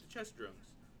the chest drums.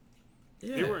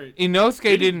 Yeah. They weren't. Inosuke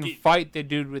They didn't didn't- fight the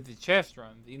dude with the chest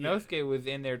drums. Inosuke was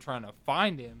in there trying to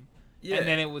find him. Yeah. And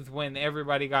then it was when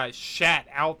everybody got shat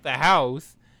out the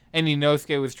house and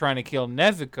Inosuke was trying to kill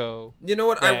Nezuko. You know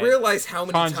what? I that realized how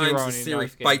many Tanjiro times the and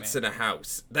series Inosuke fights met. in a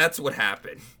house. That's what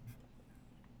happened.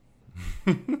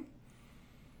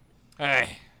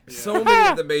 Ay. So many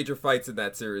of the major fights in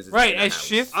that series is Right, in a a house.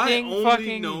 shift I thing only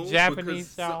fucking know Japanese because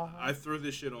style. I throw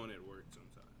this shit on at work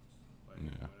sometimes. Like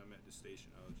Yeah. when I'm at the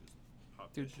station, I'll just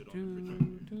pop Do, that shit do, on the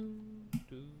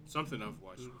projector. do, Something I've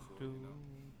watched before, do, you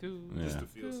know, do, just Yeah. to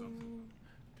feel something.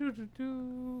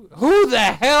 do. Who the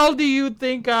hell do you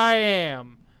think I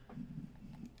am?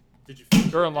 Did you finish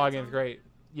Gurren it, Lagann's Tom? great.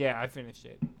 Yeah, I finished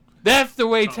it. That's the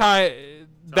way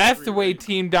that's three, the way right?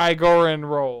 Team Daigoran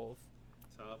rolls.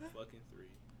 Top fucking 3.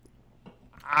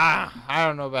 I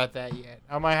don't know about that yet.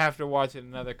 I might have to watch it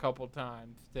another couple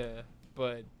times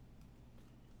but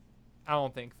I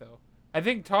don't think so. I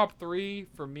think top 3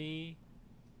 for me,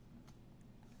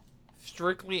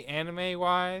 strictly anime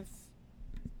wise,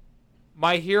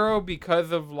 My Hero,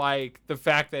 because of like the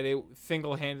fact that it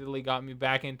single-handedly got me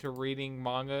back into reading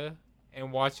manga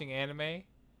and watching anime.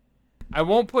 I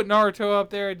won't put Naruto up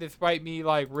there despite me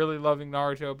like really loving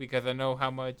Naruto because I know how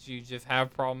much you just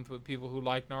have problems with people who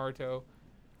like Naruto.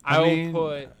 I mean, will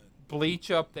put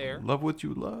Bleach up there. Love what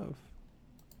you love.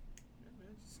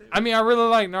 I mean, I really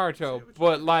like Naruto,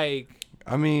 but like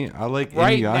I mean, I like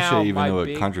Right Inuyasha now, even my though big-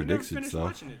 it I never contradicts finished itself.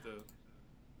 watching it though.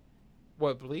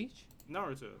 what, Bleach?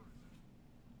 Naruto.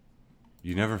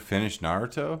 You never finished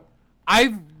Naruto?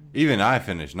 I Even I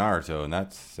finished Naruto, and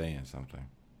that's saying something.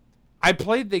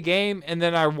 played the game and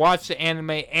then I watched the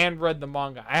anime and read the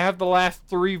manga. I have the last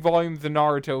 3 volumes of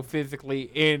Naruto physically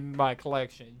in my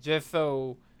collection, just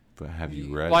so But have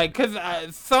you read? like, cause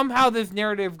somehow this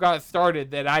narrative got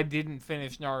started that I didn't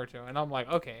finish Naruto, and I'm like,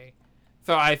 okay.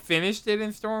 So I finished it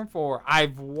in Storm 4.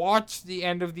 I've watched the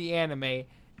end of the anime,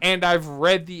 and I've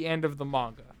read the end of the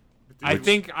manga. I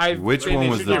think I've which one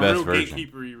was finished the Naruto. best real version?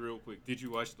 gatekeeper-y real quick. Did you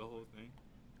watch the whole thing?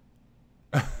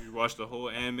 Did you watch the whole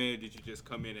anime, or did you just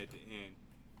come in at the end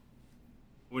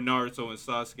when Naruto and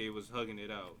Sasuke was hugging it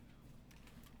out?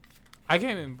 I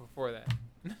came in before that.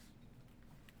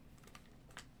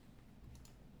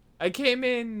 I came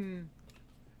in.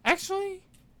 Actually,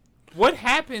 what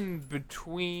happened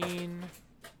between?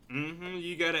 Mm-hmm.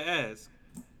 You gotta ask.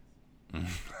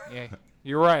 Yeah,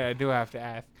 you're right. I do have to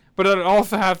ask, but I'd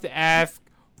also have to ask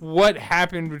what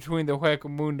happened between the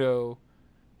Huecamundo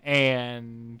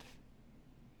and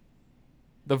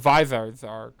the Vizards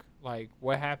arc. Like,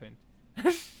 what happened?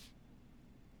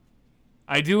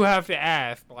 I do have to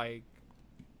ask, like,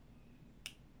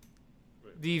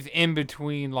 these in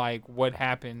between, like, what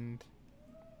happened.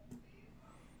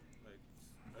 Like,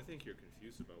 I think you're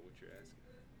confused about what you're asking.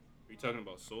 Are you talking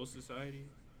about Soul Society?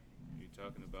 Are you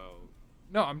talking about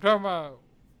No, I'm talking about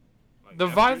like, the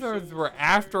after Vizards Soul were Society?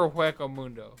 after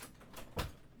Huecamundo.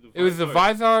 The It was the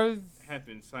Vizards Vizards.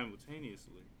 happened simultaneously.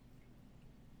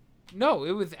 No,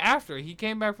 it was after he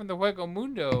came back from the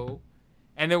Huecamundo,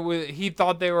 and it was he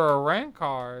thought they were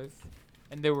Arancars,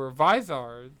 and they were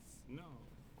Vizards. No.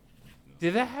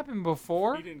 Did that happen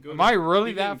before? He didn't go Am to- I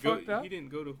really he that didn't go- fucked up? He didn't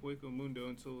go to Huecamundo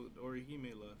until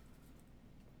Orihime left.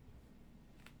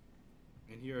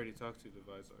 And he already talked to the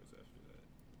Vizards after that.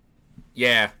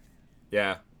 Yeah.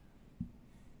 Yeah.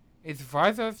 It's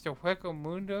Vizards to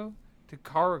Huecamundo to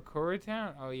Karakura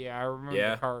Town? Oh, yeah, I remember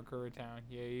Yeah. Karakura Town.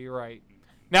 Yeah, you're right.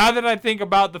 Now that I think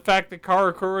about the fact that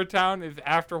Karakura Town is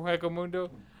after Huecamundo,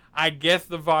 I guess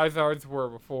the Vizards were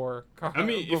before. I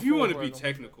mean, if you want to be Huecamundo.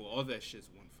 technical, all that shit's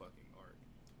one fucking arc.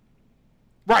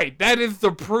 Right, that is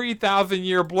the pre-1,000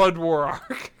 year Blood War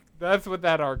arc. That's what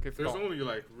that arc is There's called. only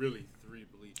like really 3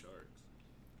 Bleach arcs.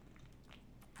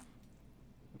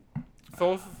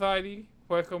 Soul Society,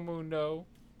 Huecamundo,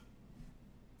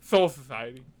 Soul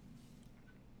Society.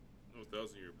 No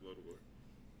 1,000-year Blood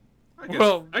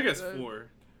War. I guess 4.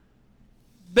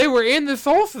 They were in the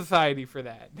Soul Society for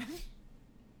that.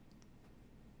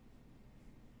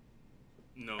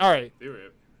 No. All right. They were.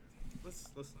 Let's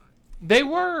not. They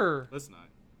were. Let's not.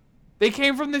 They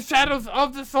came from the shadows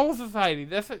of the Soul Society.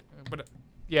 That's it. But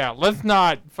yeah, let's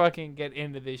not fucking get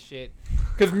into this shit.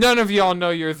 Because none of y'all know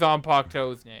your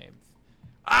Zanpakuto's names.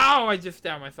 Ow! I just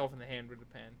stabbed myself in the hand with a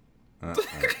pen.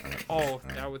 Oh,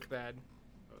 that was bad.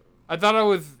 I thought I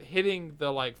was hitting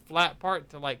the like flat part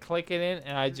to like click it in,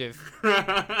 and I just.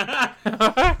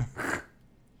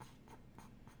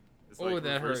 It's Oh, like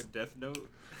that reverse hurt. Death Note.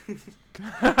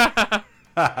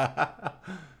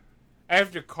 I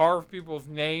have to carve people's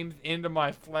names into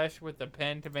my flesh with a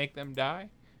pen to make them die.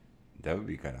 That would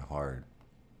be kind of hard.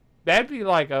 That'd be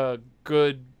like a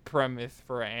good premise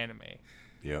for an anime.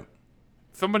 Yep.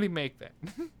 Somebody make that.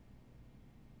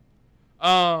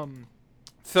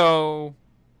 So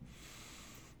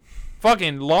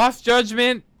fucking Lost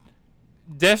Judgment,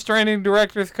 Death Stranding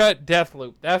Director's Cut,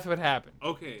 Deathloop. That's what happened.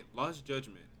 Okay, Lost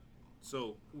Judgment.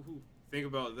 So, think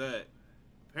about that.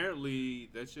 Apparently,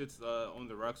 that shit's on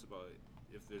the rocks about it.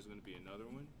 If there's gonna be another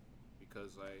one,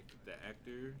 because like the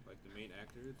actor, like the main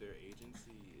actor, their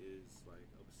agency is like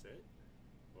upset,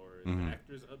 or the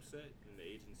actor's upset, and the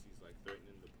agency's like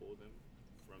threatening to pull them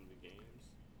from the games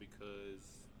because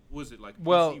was it like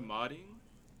PC modding?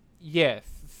 Yes.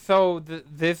 So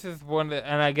this is one that,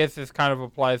 and I guess this kind of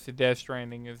applies to Death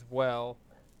Stranding as well,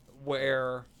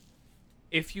 where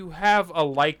if you have a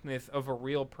likeness of a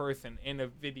real person in a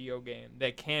video game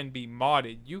that can be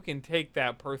modded, you can take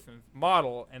that person's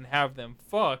model and have them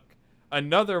fuck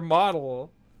another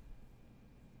model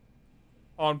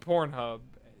on Pornhub.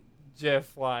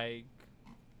 Just like,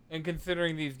 and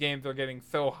considering these games are getting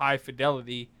so high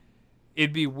fidelity,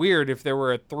 it'd be weird if there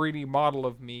were a 3D model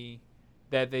of me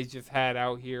that they just had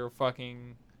out here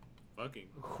fucking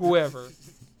whoever.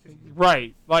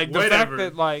 Right. Like, the Whatever.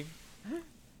 fact that, like,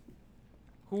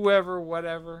 whoever,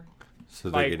 whatever. So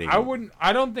they're Like, getting.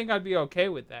 I don't think I'd be okay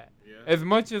with that. Yeah. As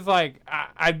much as, like,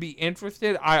 I'd be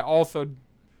interested, I also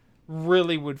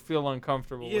really would feel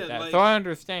uncomfortable Yeah, with that. like- So I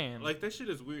understand. Like that shit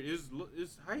is weird.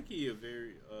 It's high-key a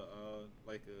very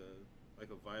like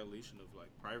a violation of like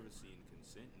privacy and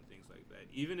consent and things like that.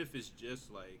 Even if it's just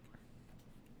like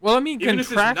well, I mean, even if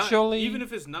it's not- contractually. even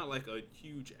if it's not like a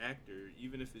huge actor,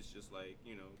 even if it's just like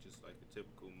just like a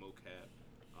typical mocap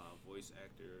voice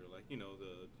actor, like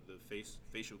the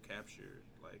facial capture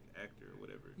like actor or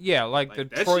whatever. yeah, like the Like,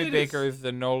 that Troy shit Bakers,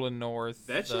 the Nolan North,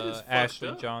 that shit is the fucked Ashley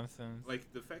up. Johnsons.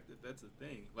 Like the fact that that's a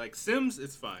thing. Like Sims,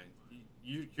 it's fine.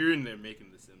 You're in there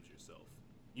making the Sims yourself.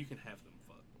 You can have them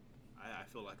fuck. I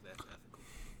feel like that's ethical.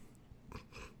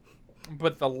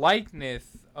 But the likeness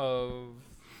of,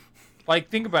 like,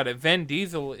 think about it. Vin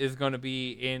Diesel is going to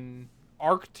be in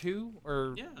Arc 2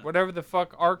 or Yeah. whatever the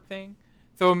fuck Arc thing.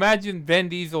 So imagine Vin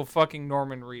Diesel fucking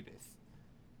Norman Reedus.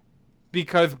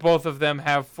 Because both of them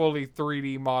have fully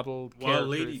 3D modeled While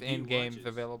Lady characters D in games watches.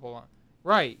 available on.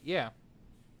 Right, yeah.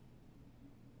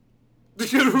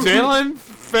 Jalen Jalen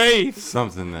face.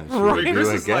 Something that Right. should do, Chris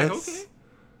I is like, guess. okay.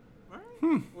 All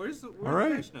right. Where's the All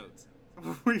right. patch notes?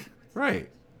 Right.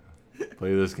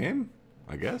 Play this game,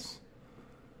 I guess.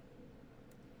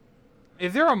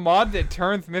 Is there a mod that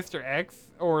turns Mr. X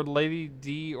or Lady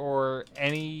D or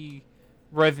any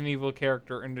Resident Evil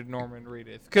character into Norman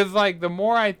Reedus? Because, like, the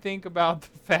more I think about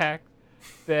the fact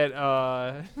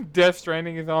that Death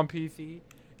Stranding is on PC,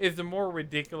 is the more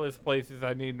ridiculous places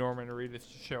I need Norman Reedus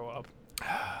to show up.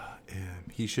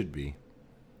 He should be.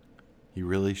 He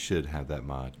really should have that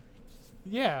mod.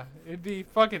 Yeah, it'd be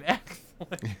fucking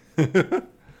excellent.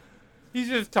 He's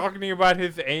just talking about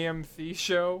his AMC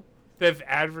show that's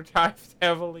advertised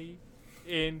heavily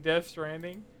in Death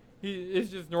Stranding. It's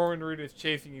just Norman Reedus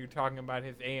chasing you, talking about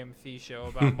his AMC show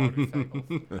about motorcycles.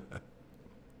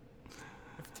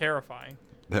 It's terrifying.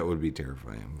 That would be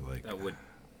terrifying. Like, That would.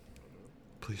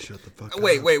 please shut the fuck up.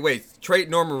 Wait. Trade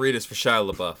Norman Reedus for Shia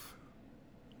LaBeouf.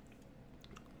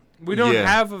 We don't Yeah.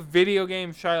 have a video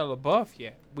game Shia LaBeouf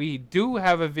yet. We do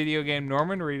have a video game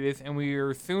Norman Reedus, and we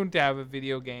are soon to have a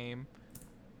video game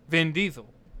Vin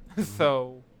Diesel.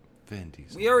 So Vin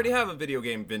Diesel. We already have a video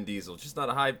game Vin Diesel, just not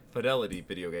a high fidelity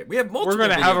video game. We have multiple.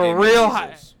 gonna video have a game real Vin high-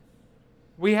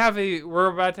 Diesels. we're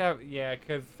about to have,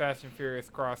 because Fast and Furious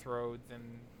Crossroads,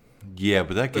 and Yeah,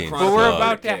 but that The game. Chronicles but we're Suck.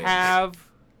 about to Game. have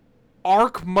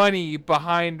Arc money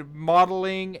behind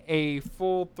modeling a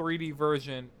full 3D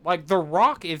version. Like, The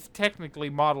Rock is technically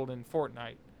modeled in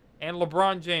Fortnite, and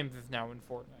LeBron James is now in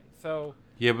Fortnite. So,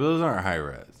 Yeah, but those aren't high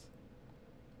res.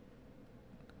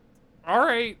 all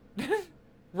right,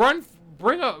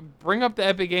 bring up the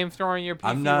Epic Game Store on your PC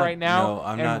I'm not- right now, no,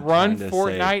 I'm and not run trying to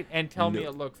Fortnite say and tell me no.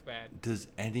 it looks bad. Does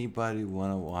anybody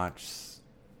want to watch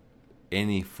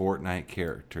any Fortnite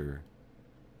character?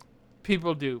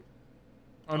 People do.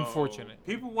 Unfortunate. Oh,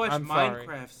 people watch I'm sorry.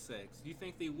 Minecraft sex. Do you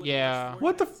think they would? Yeah. Watch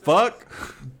What the Fortnite sex?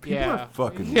 fuck? People Yeah. are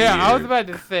fucking Yeah, I was weird. about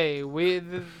to say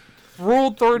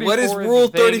Rule 34. What is a Rule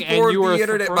thing, 34 and you of are the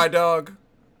internet, supposed- my dog?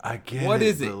 I get What it,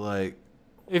 is but it? like,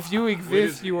 If you is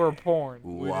exist, you it? are porn.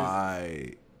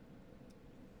 why?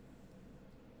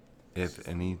 If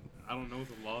any, I don't know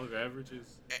the law of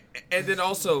averages. And then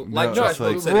also, No, like it's Josh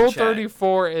like- Book said Rule in chat,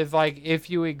 34 is like if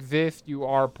you exist, you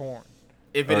are porn.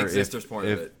 if it or exists, if- there's porn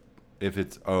if- of it. if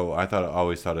it's I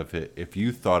always thought of it. If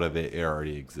you thought of it, it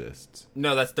already exists.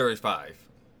 No, that's 35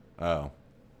 Oh,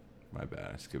 my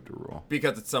bad. I skipped a rule.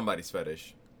 because it's somebody's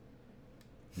fetish.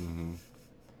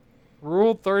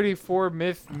 Rule 34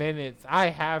 missed minutes. I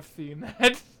have seen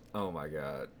that. Oh my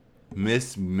god.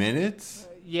 Miss minutes?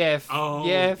 Yes. Oh,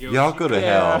 yes. yo, Y'all go to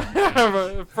hell.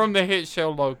 Yeah. From the hit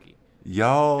show Loki.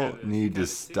 Y'all Yeah, need to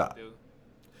that's sick, stop. dude.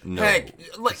 No.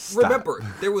 Heck, like Stop. remember,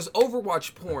 there was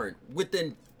Overwatch porn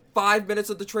within 5 minutes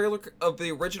of the trailer of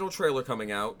the original trailer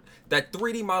coming out. That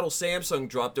 3D model Samsung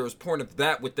dropped. There was porn of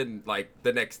that within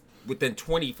within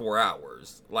 24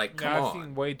 hours. Like, come Yeah, I've on.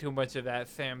 seen way too much of that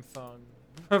Samsung.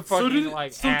 So Fucking do,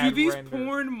 like so do ad these render.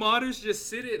 porn modders just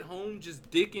sit at home, just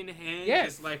dick in hand, Yes.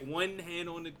 just like one hand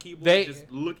on the keyboard, They-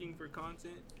 just looking for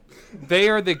content? They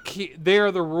are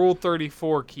the Rule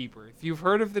 34 keepers. You've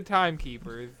heard of the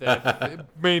timekeepers that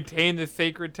maintain the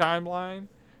sacred timeline?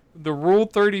 The Rule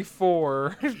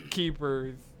 34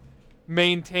 keepers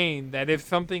maintain that if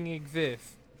something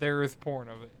exists, there is porn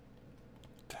of it.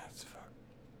 That's fuck.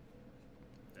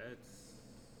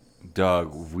 That's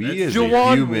Dog, we That's as a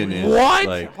Jawan, human is what?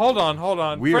 like. Hold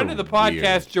on. we Friend are of the weird.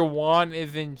 podcast, Jawan,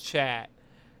 is in chat,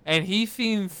 and he's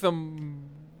seen some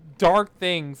dark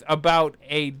things about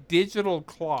a digital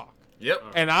clock. Yep.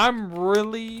 And I'm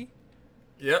really...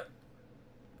 Yep.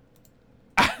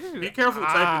 be careful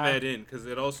Ah. typing that in because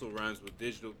it also rhymes with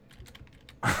digital.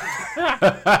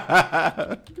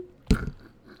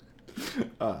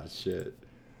 Oh shit.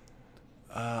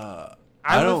 I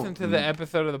don't- listened to the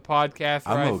episode of the podcast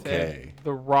where I'm I okay. said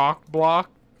the rock block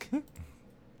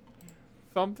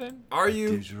something. Are you?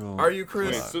 digital Are you, Wait,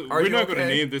 Chris? so Are we're you not going to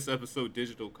okay? name this episode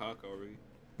 "Digital Cock" already.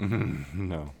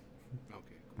 No.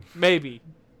 Okay. Maybe.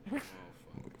 Oh,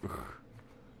 fuck.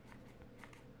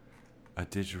 A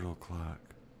digital clock.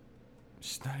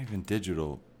 It's not even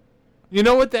digital. You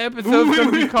know what the episode's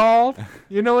going to be called?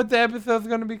 You know what the episode's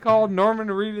going to be called? Norman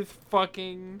Reedus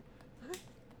fucking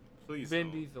Please. Vin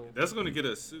don't. Diesel. That's going to get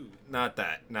us sued. Not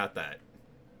that. Not that.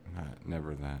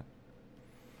 Never that.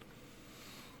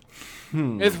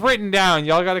 It's written down.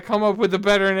 Y'all got to come up with a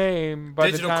better name by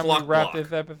Digital the time we clock wrap block.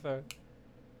 this episode.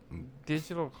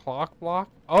 Digital clock block?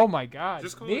 Oh my god.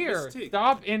 Just call it Near, Mystique.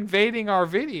 stop invading our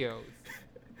videos.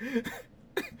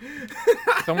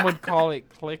 Some would call it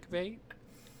clickbait.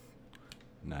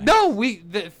 Nice. No,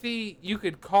 see, you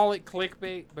could call it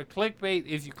clickbait, but clickbait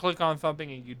is you click on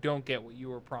something and you don't get what you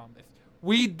were promised.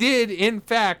 We did, in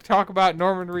fact, talk about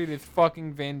Norman Reedus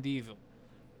fucking Vin Diesel.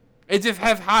 It just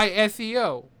has high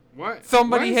SEO. What?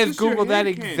 Somebody Why has is this your Googled that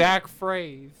headcanon? exact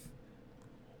phrase.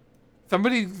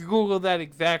 Somebody Googled that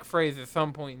exact phrase at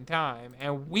some point in time,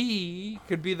 and we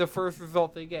could be the first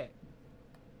result they get.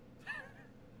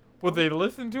 Will they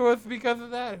listen to us because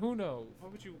of that? Who knows? Why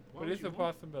would you? Why But would it's you a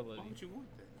want- possibility. Why would you want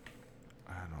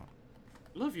that? I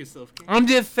don't. Love yourself, King. I'm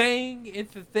just saying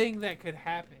it's a thing that could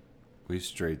happen We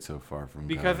strayed so far from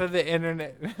because God. of the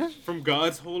internet. From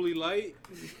God's holy light.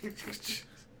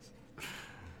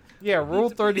 Yeah, Rule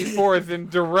 34 is in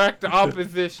direct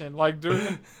opposition. Like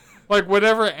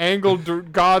whatever angle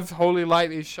God's holy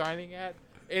light is shining at,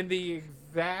 in the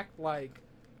exact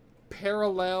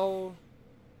parallel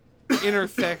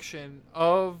intersection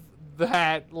of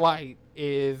that light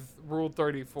is Rule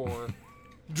 34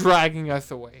 dragging us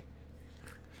away.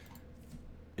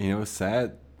 You know what's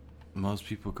sad? Most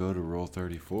people go to Rule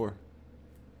 34.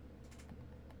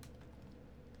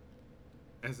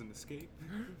 As an escape.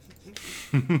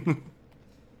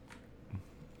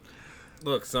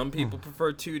 Look, some people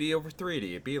prefer 2D over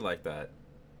 3D. It be like that.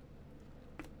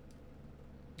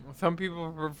 Some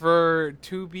people prefer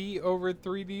 2B over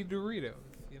 3D Doritos,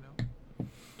 you know.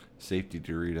 Safety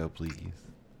Dorito, please.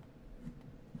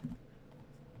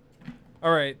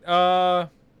 All right.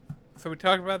 So we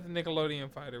talked about the Nickelodeon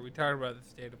fighter. We talked about the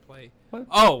state of play. What?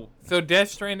 Oh, so Death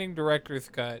Stranding Director's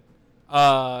Cut.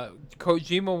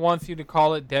 Kojima wants you to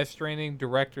call it Death Stranding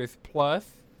Director's Plus,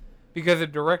 because a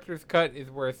Director's Cut is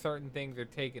where certain things are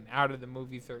taken out of the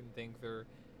movie, certain things are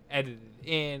edited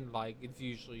in. Like it's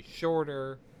usually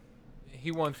shorter. He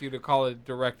wants you to call it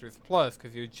Director's Plus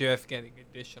because you're just getting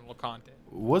additional content.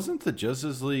 Wasn't the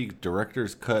Justice League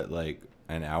director's cut like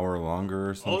an hour longer or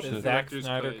All some the the shit? Zack director's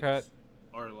Snyder cuts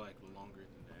cut? are like longer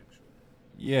than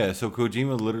Yeah, so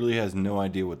Kojima literally has no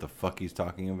idea what the fuck he's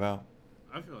talking about.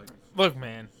 I feel like Look,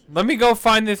 man, let me go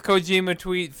find this Kojima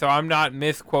tweet so I'm not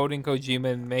misquoting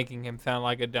Kojima and making him sound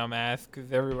like a dumbass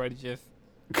because everybody just.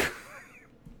 who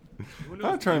I'm knows?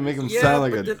 not trying to make him Yeah, sound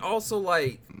like but a. then also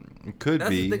like It could that's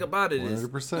be. the thing about it is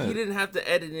 100%. he didn't have to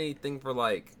edit anything for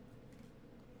like.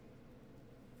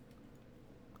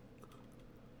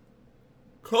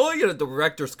 Calling it a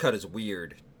director's cut is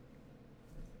weird.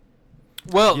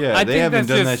 Well, Yeah, I they think haven't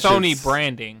that's done just that Sony shit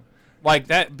branding. Like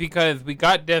that because we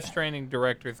got Death Stranding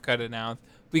director's cut announced.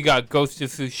 We got Ghost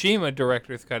of Tsushima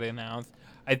director's cut announced.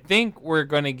 I think we're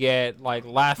going to get like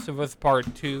Last of Us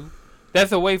Part 2.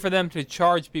 That's a way for them to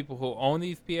charge people who own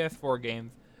these PS4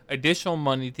 games additional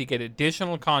money to get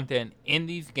additional content in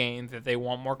these games that they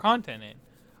want more content in.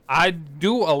 I'd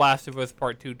do a Last of Us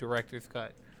Part 2 director's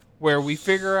cut where we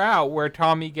figure out where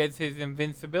Tommy gets his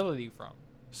invincibility from.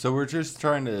 So we're just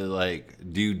trying to like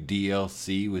do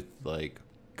DLC with like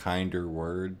kinder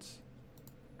words.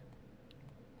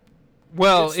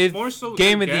 Well, It's it's more so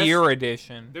Game their of the Year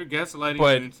edition. They're gaslighting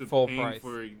But you into full paying price.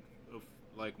 for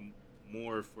like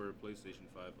more for a PlayStation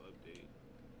 5 update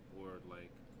or like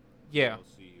Yeah.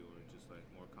 DLC or just like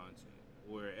more content.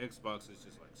 Where Xbox is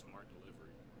just like smart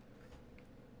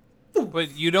delivery.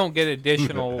 But you don't get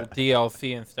additional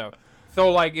DLC and stuff. So,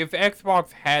 like, if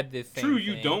Xbox had this same True,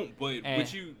 you thing- don't, but Eh.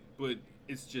 but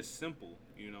it's just simple,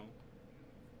 you know.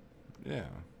 Yeah.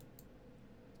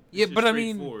 Yeah, It's but just I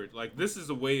mean, straightforward. Like this is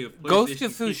a way of Ghost PlayStation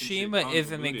of keeping shit Tsushima is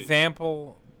an convoluted.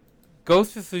 example.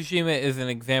 Ghost of Tsushima is an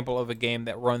example of a game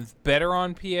that runs better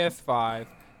on PS5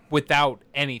 without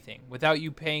anything, without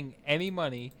you paying any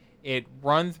money. It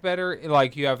runs better.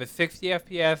 Like you have a 60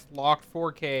 FPS, locked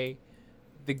 4K.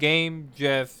 The game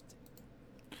just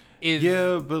is.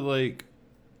 Yeah, but like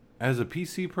as a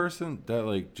PC person, that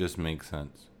like just makes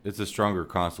sense. It's a stronger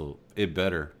console. It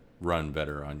better run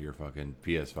better on your fucking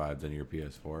PS5 than your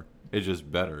PS4. It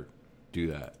just better do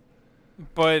that.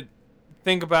 But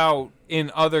think about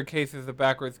in other cases of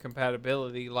backwards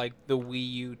compatibility, like the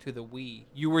Wii U to the Wii.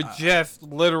 You were just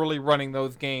literally running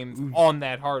those games on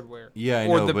that hardware. Yeah, I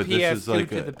or know, the but PS2 this is like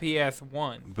to a- the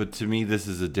PS1. But to me, this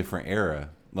is a different era.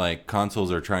 Like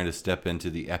consoles are trying to step into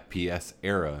the FPS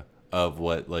era of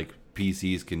what like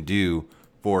PCs can do,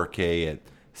 4K at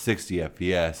 60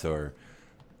 FPS or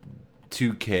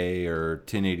 2K or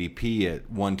 1080p at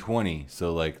 120.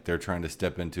 So like they're trying to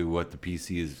step into what the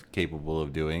PC is capable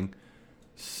of doing.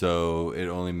 So it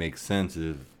only makes sense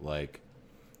if like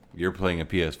you're playing a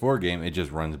PS4 game, it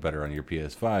just runs better on your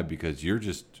PS5 because you're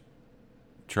just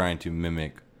trying to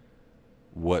mimic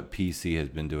what PC has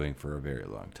been doing for a very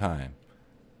long time.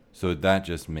 So that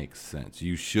just makes sense.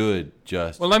 You should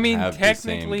just Well, I mean, have the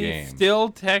same technically, game. still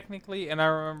technically, and I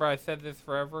remember I said this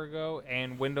forever ago,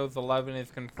 and Windows 11 is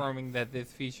confirming that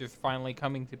this feature is finally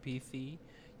coming to PC.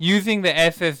 Using the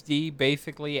SSD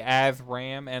basically as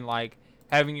RAM and like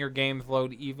having your games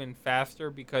load even faster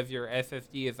because your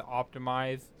SSD is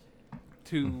optimized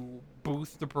to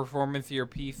boost the performance of your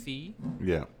PC.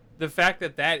 Yeah. The fact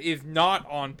that that is not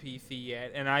on PC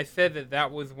yet, and I said that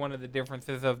that was one of the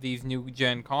differences of these new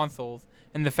gen consoles,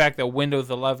 and the fact that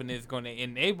Windows 11 is going to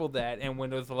enable that, and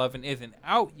Windows 11 isn't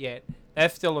out yet,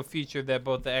 that's still a feature that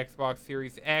both the Xbox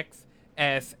Series X,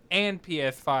 S, and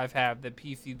PS5 have that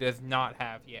PC does not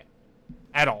have yet.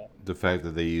 At all. The fact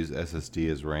that they use SSD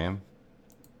as RAM.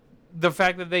 The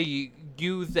fact that they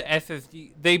use the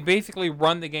SSD, they basically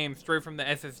run the game straight from the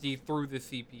SSD through the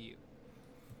CPU.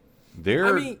 They're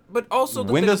I mean, but also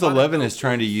the Windows thing about it, 11 though, is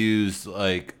trying to use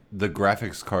like the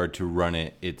graphics card to run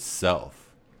it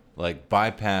itself. Like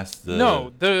bypass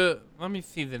the Let me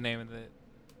see the name of it.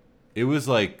 It was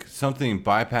like something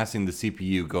bypassing the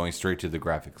CPU going straight to the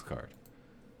graphics card.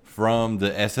 From the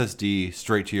SSD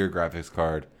straight to your graphics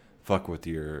card. Fuck what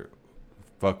your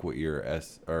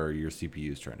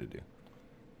CPU is trying to do.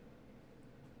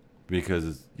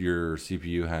 Because your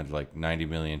CPU had like 90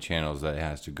 million channels that it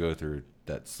has to go through,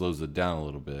 that slows it down a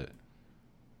little bit.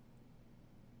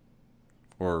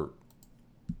 Or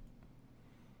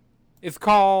It's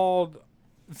called.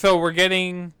 So we're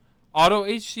getting auto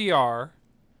HDR.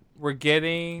 We're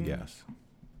getting yes.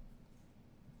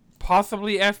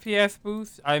 possibly FPS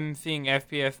boost. I'm seeing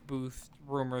FPS boost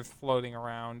rumors floating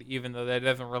around, even though that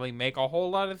doesn't really make a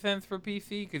whole lot of sense for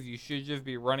PC because you should just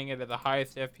be running it at the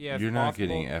highest FPS. You're not possible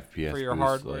getting FPS for your boost,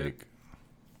 hardware. like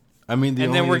I mean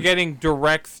and then we're getting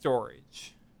direct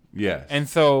storage. yes. And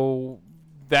so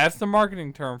that's the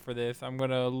marketing term for this. I'm going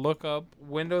to look up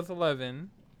Windows 11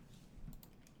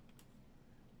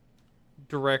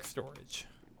 direct storage.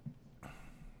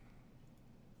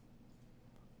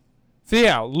 So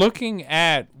yeah, looking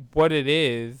at what it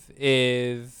is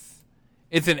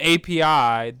It's an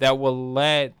API that will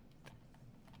let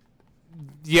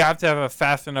you have to have a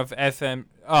fast enough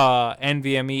NVMe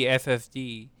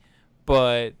SSD,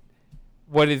 but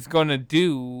what it's going to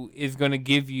do is going to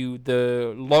give you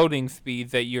the loading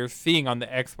speeds that you're seeing on the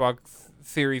Xbox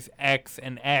Series X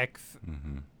and X,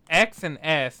 X and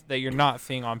S that you're not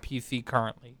seeing on PC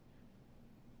currently.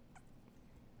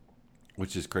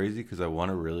 Which is crazy because I want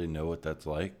to really know what that's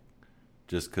like.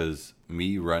 Just because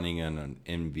me running an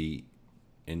NVMe.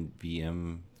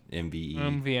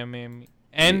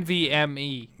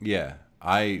 NVMe. Yeah,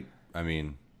 I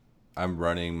mean, I'm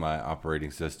running my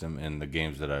operating system and the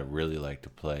games that I really like to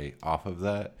play off of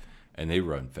that, and they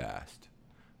run fast.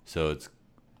 So it's,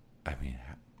 I mean,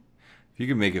 if you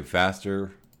can make it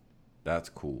faster, that's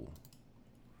cool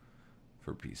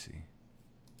for PC.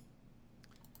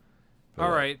 But,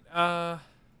 All right.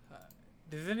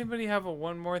 Does anybody have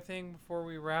one more thing before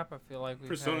we wrap? I feel like we've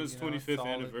Persona's had, 25th solid-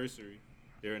 anniversary.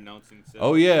 They're announcing.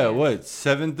 Oh yeah, what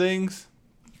 7 things?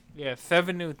 Yeah,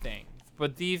 7 new things.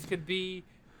 But these could be.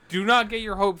 Do not get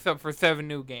your hopes up for 7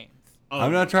 new games. Oh,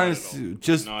 I'm not trying at all. to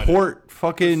just Not at all. port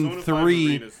fucking Persona 5 3.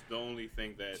 Arena's the only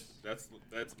thing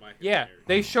that's my hit Yeah, there.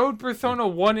 they showed Persona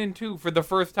 1 and 2 for the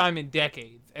first time in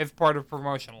decades as part of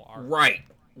promotional art.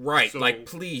 Right. So- Like,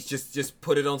 please, just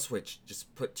put it on Switch.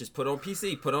 Just put on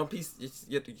PC. Put on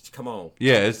PC. Come on.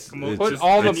 Yeah, it's, Come on, it's Put just-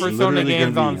 all the it's Persona literally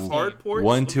games gonna on be Steam. Hard ports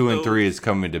 1, of 2, and 3 those. is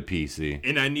coming to PC.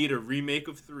 And I need a remake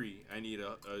of 3. I need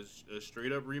a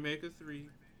straight up remake of 3.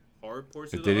 Hard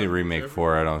ports. If of they the didn't others, remake whatever.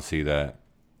 4, I don't see that.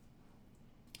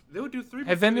 They would do 3. Has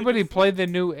before they anybody do 4. played the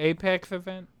new Apex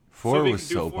event? 4 they was can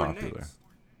do so 4 popular. next.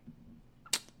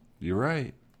 You're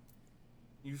right.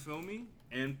 You feel me?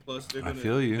 And plus, I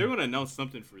feel you. They're gonna announce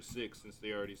something for 6 since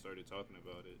they already started talking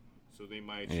about it. So they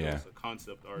might show Yeah. us a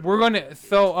concept art. We're gonna.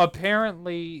 So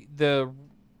apparently, the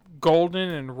Golden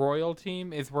and Royal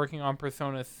team is working on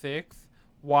Persona 6,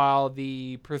 while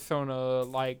the Persona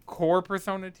core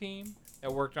Persona team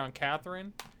that worked on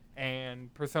Catherine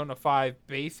and Persona 5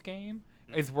 base game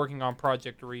is working on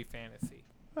Project Refantasy.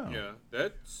 Oh. Yeah,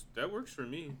 that works for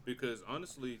me because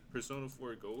honestly, Persona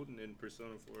 4 Golden and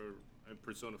Persona 4 and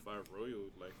Persona 5 Royal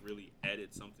really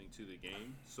added something to the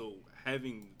game. So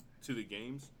having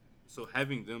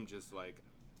them just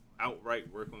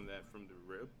outright work on that from the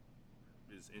rip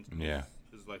is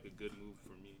is like a good move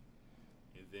for me.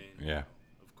 And then Yeah.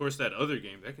 of course that other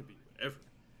game that could be whatever,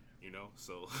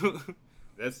 So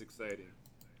that's exciting.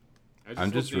 I I'm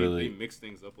hope just really- they mix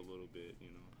things up a little bit,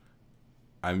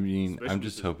 I mean, Especially I'm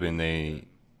just since hoping Golden-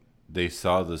 they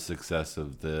saw the success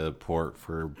of the port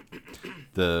for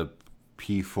the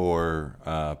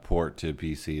P4 port to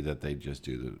PC that they just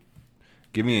do the.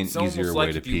 Give me an It's easier almost way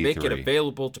like to if you make it P3.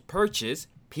 available to purchase,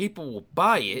 people will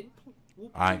buy it.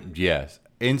 Yes,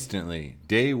 instantly.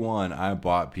 Day 1, I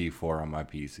bought P4 on my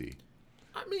PC.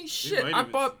 I mean, We shit.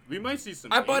 might we might see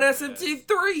some. I bought Game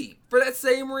SMT3 for that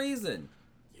same reason.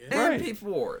 Pass. And Right.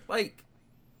 P4.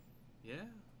 Yeah,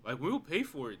 we'll pay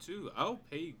for it too. I'll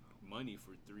pay money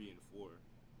for 3 and 4.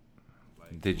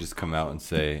 They just come out and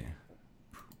say,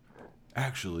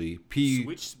 actually, Switch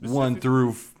P1 specific-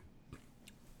 through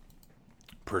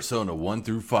Persona 1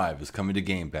 through 5 is coming to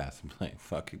Game Pass. I'm like,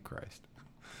 fucking Christ.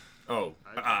 Oh,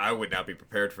 I would not be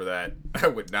prepared for that. I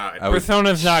would not. I would-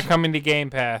 Persona's not coming to Game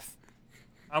Pass.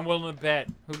 I'm willing to bet.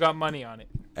 Who got money on it?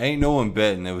 Ain't no one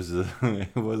betting it was it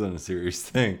wasn't a serious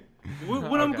thing.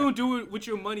 What I'm Okay. gonna do with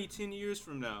your money 10 years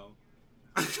from now?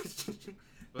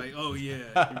 Oh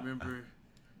yeah, you remember?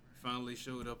 Finally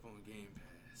showed up on Game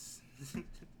Pass.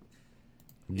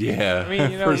 Yeah. I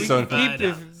mean,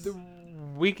 Persona.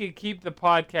 we could keep the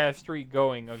podcast streak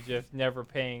going of just never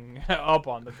paying up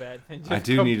on the bet. And just I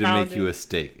do need to make compound you it a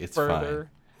steak. It's further.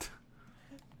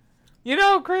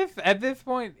 fine. Chris, at this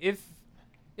point, it's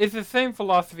the same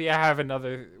philosophy I have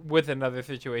with another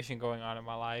situation going on in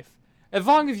my life. As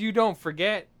long as you don't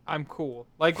forget, I'm cool.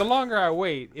 The longer I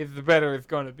wait, the better it's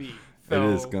going to be. So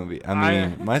It is gonna be. I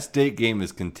mean, my steak game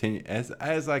is continue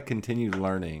as I continue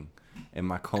learning in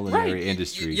my culinary Right.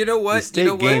 industry. You know what? The steak You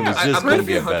know what? game is I- just I'm gonna gonna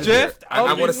be get better. 100. Just- I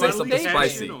want to say I'll something be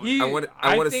spicy. passionate.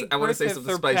 I want to say Chris has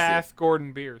something spicy. surpassed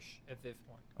Gordon Biersch at this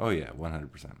point. Oh yeah,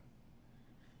 100%.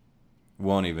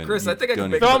 Won't even. Chris, you I think I can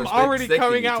don't make So even- I'm better steak already than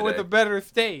coming you out with today. a better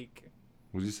steak.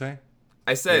 What'd you say?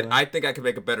 I said Really? I think I can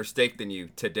make a better steak than you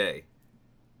today.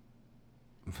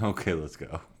 Okay, let's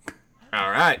go. All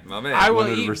right, my man. I will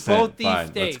eat 100%. both these Fine,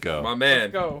 steaks. let's go. My man.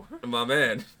 Let's go. My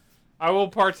man. I will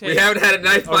partake. We haven't had a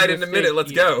knife of fight the in a steak minute.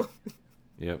 Let's eating. go.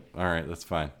 Yep. All right, that's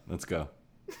fine. Let's go.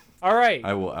 All right.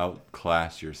 I will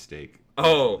outclass your steak.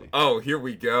 Oh, here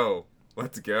we go.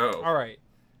 Let's go. All right.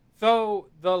 So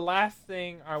the last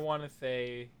thing I want to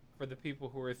say for the people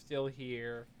who are still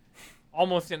here.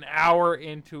 Almost an hour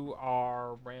into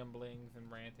our ramblings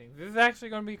and rantings. This is actually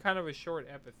going to be kind of a short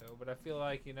episode, but I feel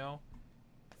like,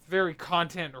 it's very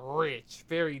content rich,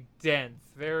 very dense,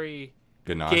 very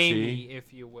Ganache. gamey,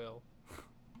 if you will.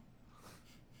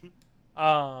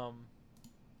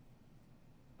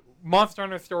 Monster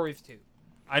Hunter Stories 2.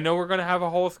 I know we're going to have a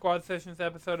whole Squad Sessions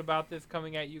episode about this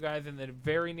coming at you guys in the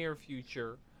very near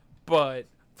future, but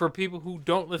for people who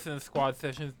don't listen to Squad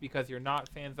Sessions because you're not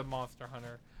fans of Monster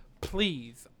Hunter,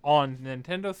 please, on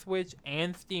Nintendo Switch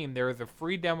and Steam, there is a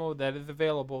free demo that is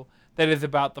available that is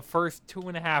about the first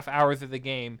 2.5 hours of the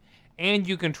game, and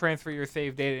you can transfer your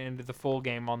save data into the full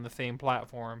game on the same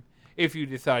platform if you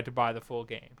decide to buy the full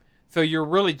game. So you're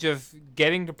really just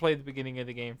getting to play the beginning of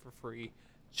the game for free.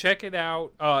 Check it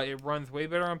out. It runs way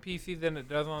better on PC than it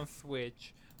does on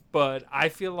Switch, but I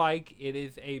feel like it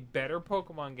is a better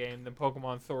Pokemon game than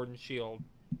Pokemon Sword and Shield.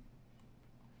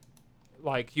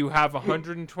 Like, you have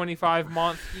 125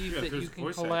 Monsters that you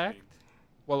can collect. Acting.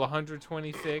 Well,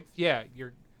 126. Yeah,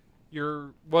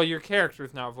 your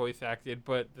character's not voice acted,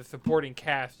 but the supporting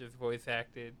cast is voice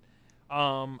acted.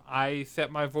 I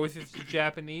set my voices to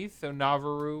Japanese so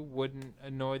Navarro wouldn't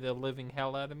annoy the living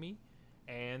hell out of me.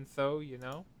 And so,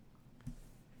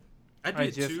 I did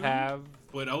I just too, have...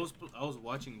 but I was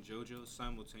watching JoJo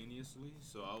simultaneously,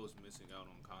 so I was missing out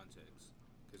on context.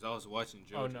 Because I was watching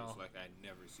JoJo, Oh, no. like I'd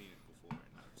never seen it before,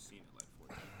 and I've seen it like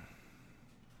 4 times.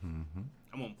 Mm-hmm.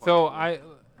 I'm on part So 4.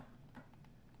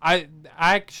 I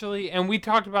actually, and we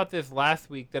talked about this last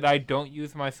week, that I don't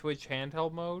use my Switch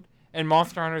handheld mode, and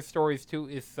Monster Hunter Stories 2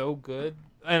 is so good,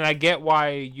 and I get why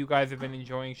you guys have been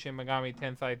enjoying Shin Megami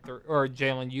Tensei 3, or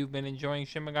Jalen, you've been enjoying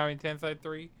Shin Megami Tensei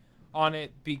 3 on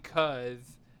it, because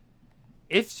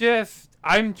it's just,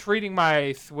 I'm treating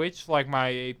my Switch like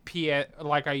my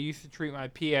like I used to treat my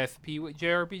PSP with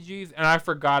JRPGs, and I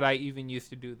forgot I even used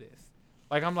to do this.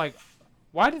 Like, I'm like,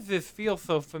 why does this feel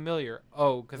so familiar?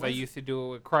 Oh, because I used to do it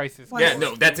with Crisis. Yeah, Core.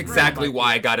 no, that's exactly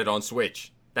why I got it on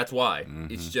Switch. That's why.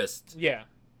 Mhm. It's just... Yeah.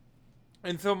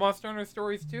 And so Monster Hunter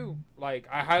Stories 2, like,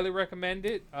 I highly recommend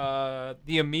it. The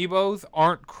amiibos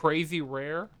aren't crazy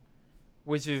rare,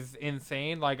 which is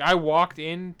insane. Like, I walked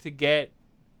in to get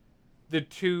the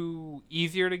 2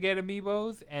 easier to get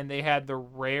amiibos, and they had the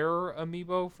rare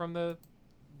amiibo from the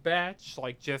batch,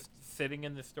 like, just sitting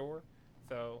in the store.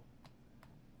 So,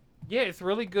 yeah, it's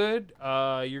really good.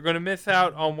 You're going to miss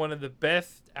out on one of the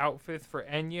best outfits for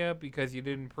Enya because you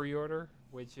didn't pre-order,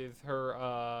 which is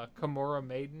her Kimura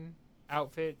Maiden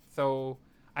outfit. So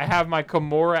I have my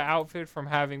Kimura outfit from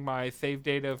having my save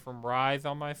data from Rise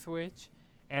on my Switch,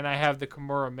 and I have the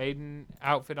Kimura Maiden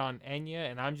outfit on Enya,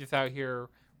 and I'm just out here.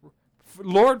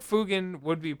 Lord Fugen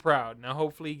would be proud. Now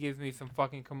hopefully he gives me some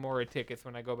fucking Kimura tickets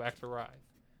when I go back to Rise.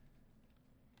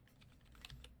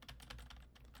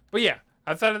 But yeah,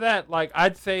 outside of that, like,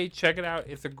 I'd say check it out.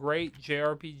 It's a great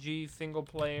JRPG single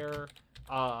player,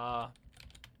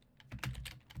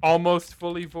 almost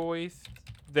fully voiced.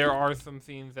 There are some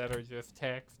scenes that are just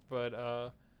text,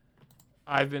 but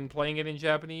I've been playing it in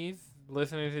Japanese,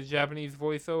 listening to Japanese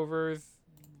voiceovers,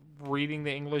 reading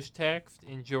the English text,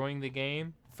 enjoying the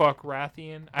game. Fuck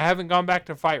Rathian. I haven't gone back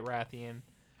to fight Rathian.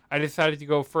 I decided to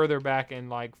go further back and,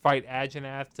 like, fight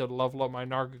Agenath to level up my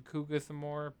Nargacuga some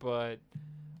more, but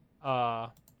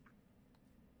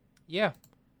yeah.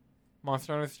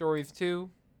 Monster Hunter Stories 2.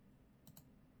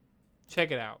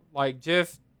 Check it out. Like,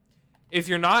 just, if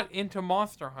you're not into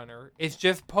Monster Hunter, it's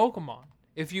just Pokemon.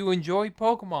 If you enjoy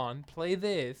Pokemon, play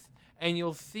this, and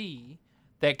you'll see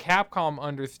that Capcom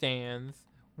understands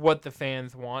what the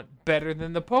fans want better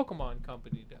than the Pokemon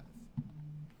company does.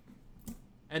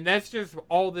 And that's just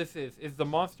all this is the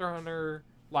Monster Hunter,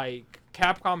 like,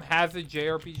 Capcom has a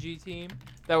JRPG team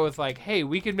that was like, hey,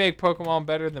 we can make Pokemon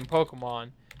better than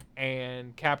Pokemon,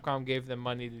 and Capcom gave them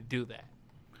money to do that.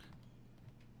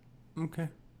 Okay.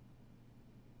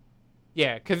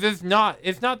 Yeah, because it's not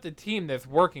the team that's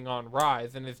working on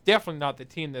Rise, and it's definitely not the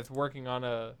team that's working on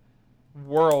a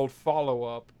World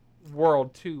follow-up,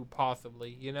 World 2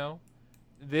 possibly,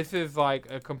 This is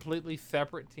like a completely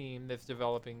separate team that's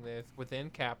developing this within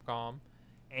Capcom,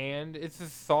 and it's a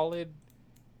solid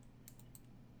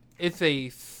game.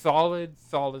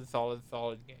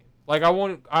 Like, I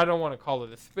don't want to call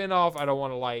it a spin-off. I don't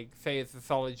want to, like, say it's a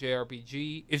solid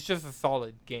JRPG. It's just a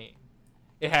solid game.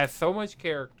 It has so much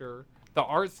character. The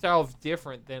art style's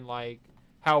different than, like,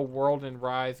 how World and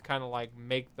Rise kind of, like,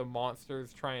 make the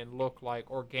monsters try and look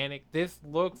like organic. This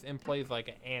looks and plays like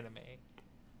an anime.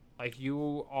 Like,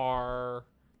 you are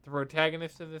the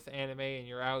protagonist of this anime, and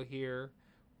you're out here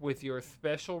with your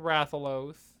special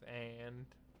Rathalos, and,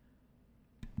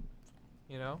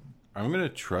 I'm gonna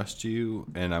trust you,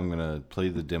 and I'm gonna play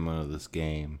the demo of this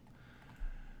game,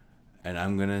 and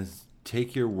I'm gonna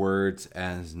take your words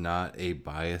as not a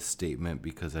biased statement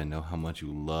because I know how much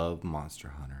you love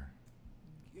Monster Hunter.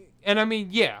 And I mean,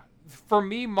 yeah, for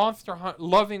me,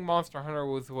 loving Monster Hunter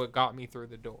was what got me through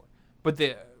the door. But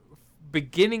the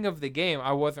beginning of the game,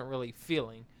 I wasn't really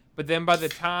feeling. But then by the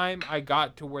time I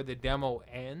got to where the demo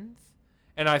ends,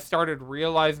 and I started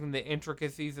realizing the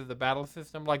intricacies of the battle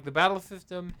system, like the battle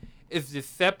system is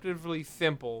deceptively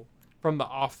simple from the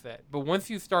offset. But once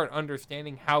you start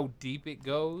understanding how deep it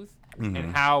goes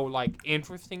and how like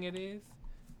interesting it is,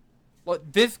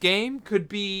 look, this game could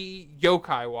be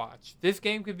Yokai Watch. This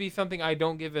game could be something I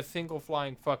don't give a single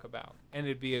flying fuck about, and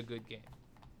it'd be a good game.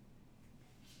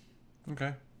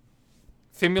 Okay.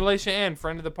 Simulation N,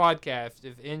 friend of the podcast,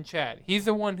 is in chat. He's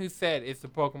the one who said it's the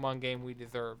Pokemon game we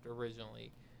deserved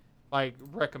originally. Like,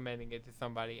 recommending it to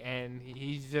somebody. And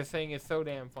he's just saying it's so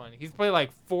damn fun. He's played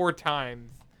like 4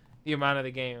 times the amount of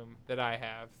the game that I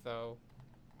have, so...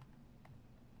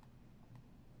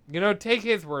 You know, take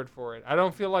his word for it. I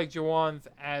don't feel like Jawan's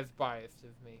as biased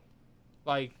as me.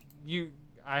 Like,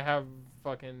 I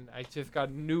just got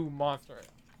new Monster...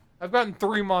 I've gotten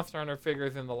 3 Monster Hunter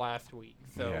figures in the last week,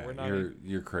 so yeah, we're not...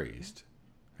 You're crazed.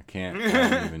 I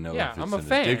don't even know Yeah, if it's I'm a an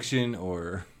fan. addiction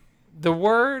or... The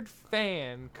word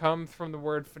fan comes from the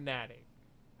word fanatic.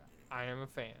 I am a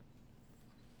fan.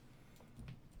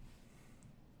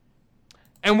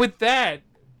 And with that,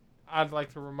 I'd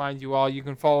like to remind you all, you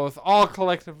can follow us all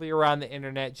collectively around the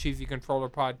internet,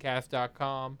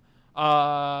 cheesycontrollerpodcast.com.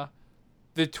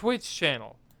 The Twitch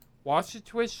channel. Watch the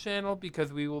Twitch channel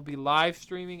because we will be live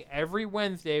streaming every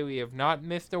Wednesday. We have not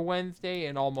missed a Wednesday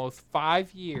in almost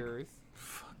 5 years.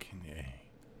 Fucking A.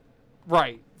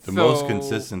 Right. The most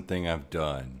consistent thing I've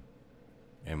done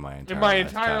in my entire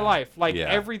lifetime. life. Like, Yeah,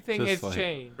 everything just has like-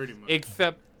 changed. Pretty much.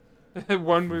 Except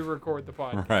when we record the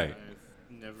podcast. Right.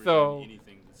 I've never So- done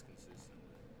anything this consistent.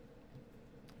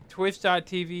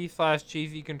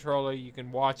 Twitch.tv/cheesycontroller. You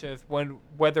can watch us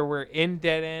whether we're in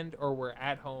Dead End or we're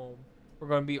at home. We're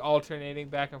going to be alternating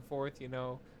back and forth, you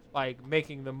know, like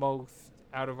making the most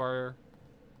out of our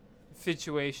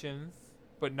situations,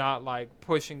 but not like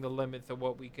pushing the limits of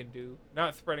what we can do.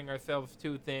 Not spreading ourselves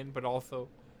too thin, but also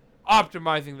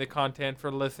optimizing the content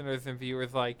for listeners and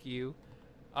viewers like you.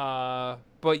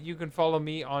 But you can follow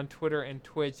me on Twitter and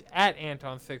Twitch at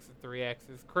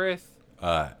Anton63X's. Chris,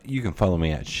 You can follow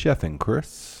me at Chef and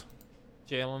Chris.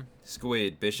 Jalen,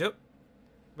 Squid Bishop.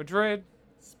 Madrid.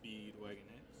 Speedwagon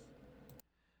X.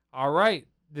 All right.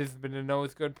 This has been a No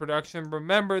It's Good production.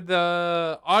 Remember,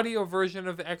 the audio version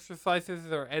of the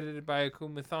exercises are edited by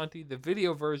Akuma Santi. The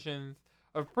video versions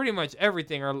of pretty much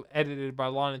everything are edited by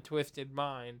Lana Twisted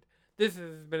Mind. This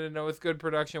has been a No It's Good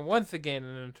production once again,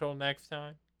 and until next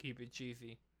time, keep it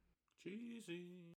cheesy. Cheesy.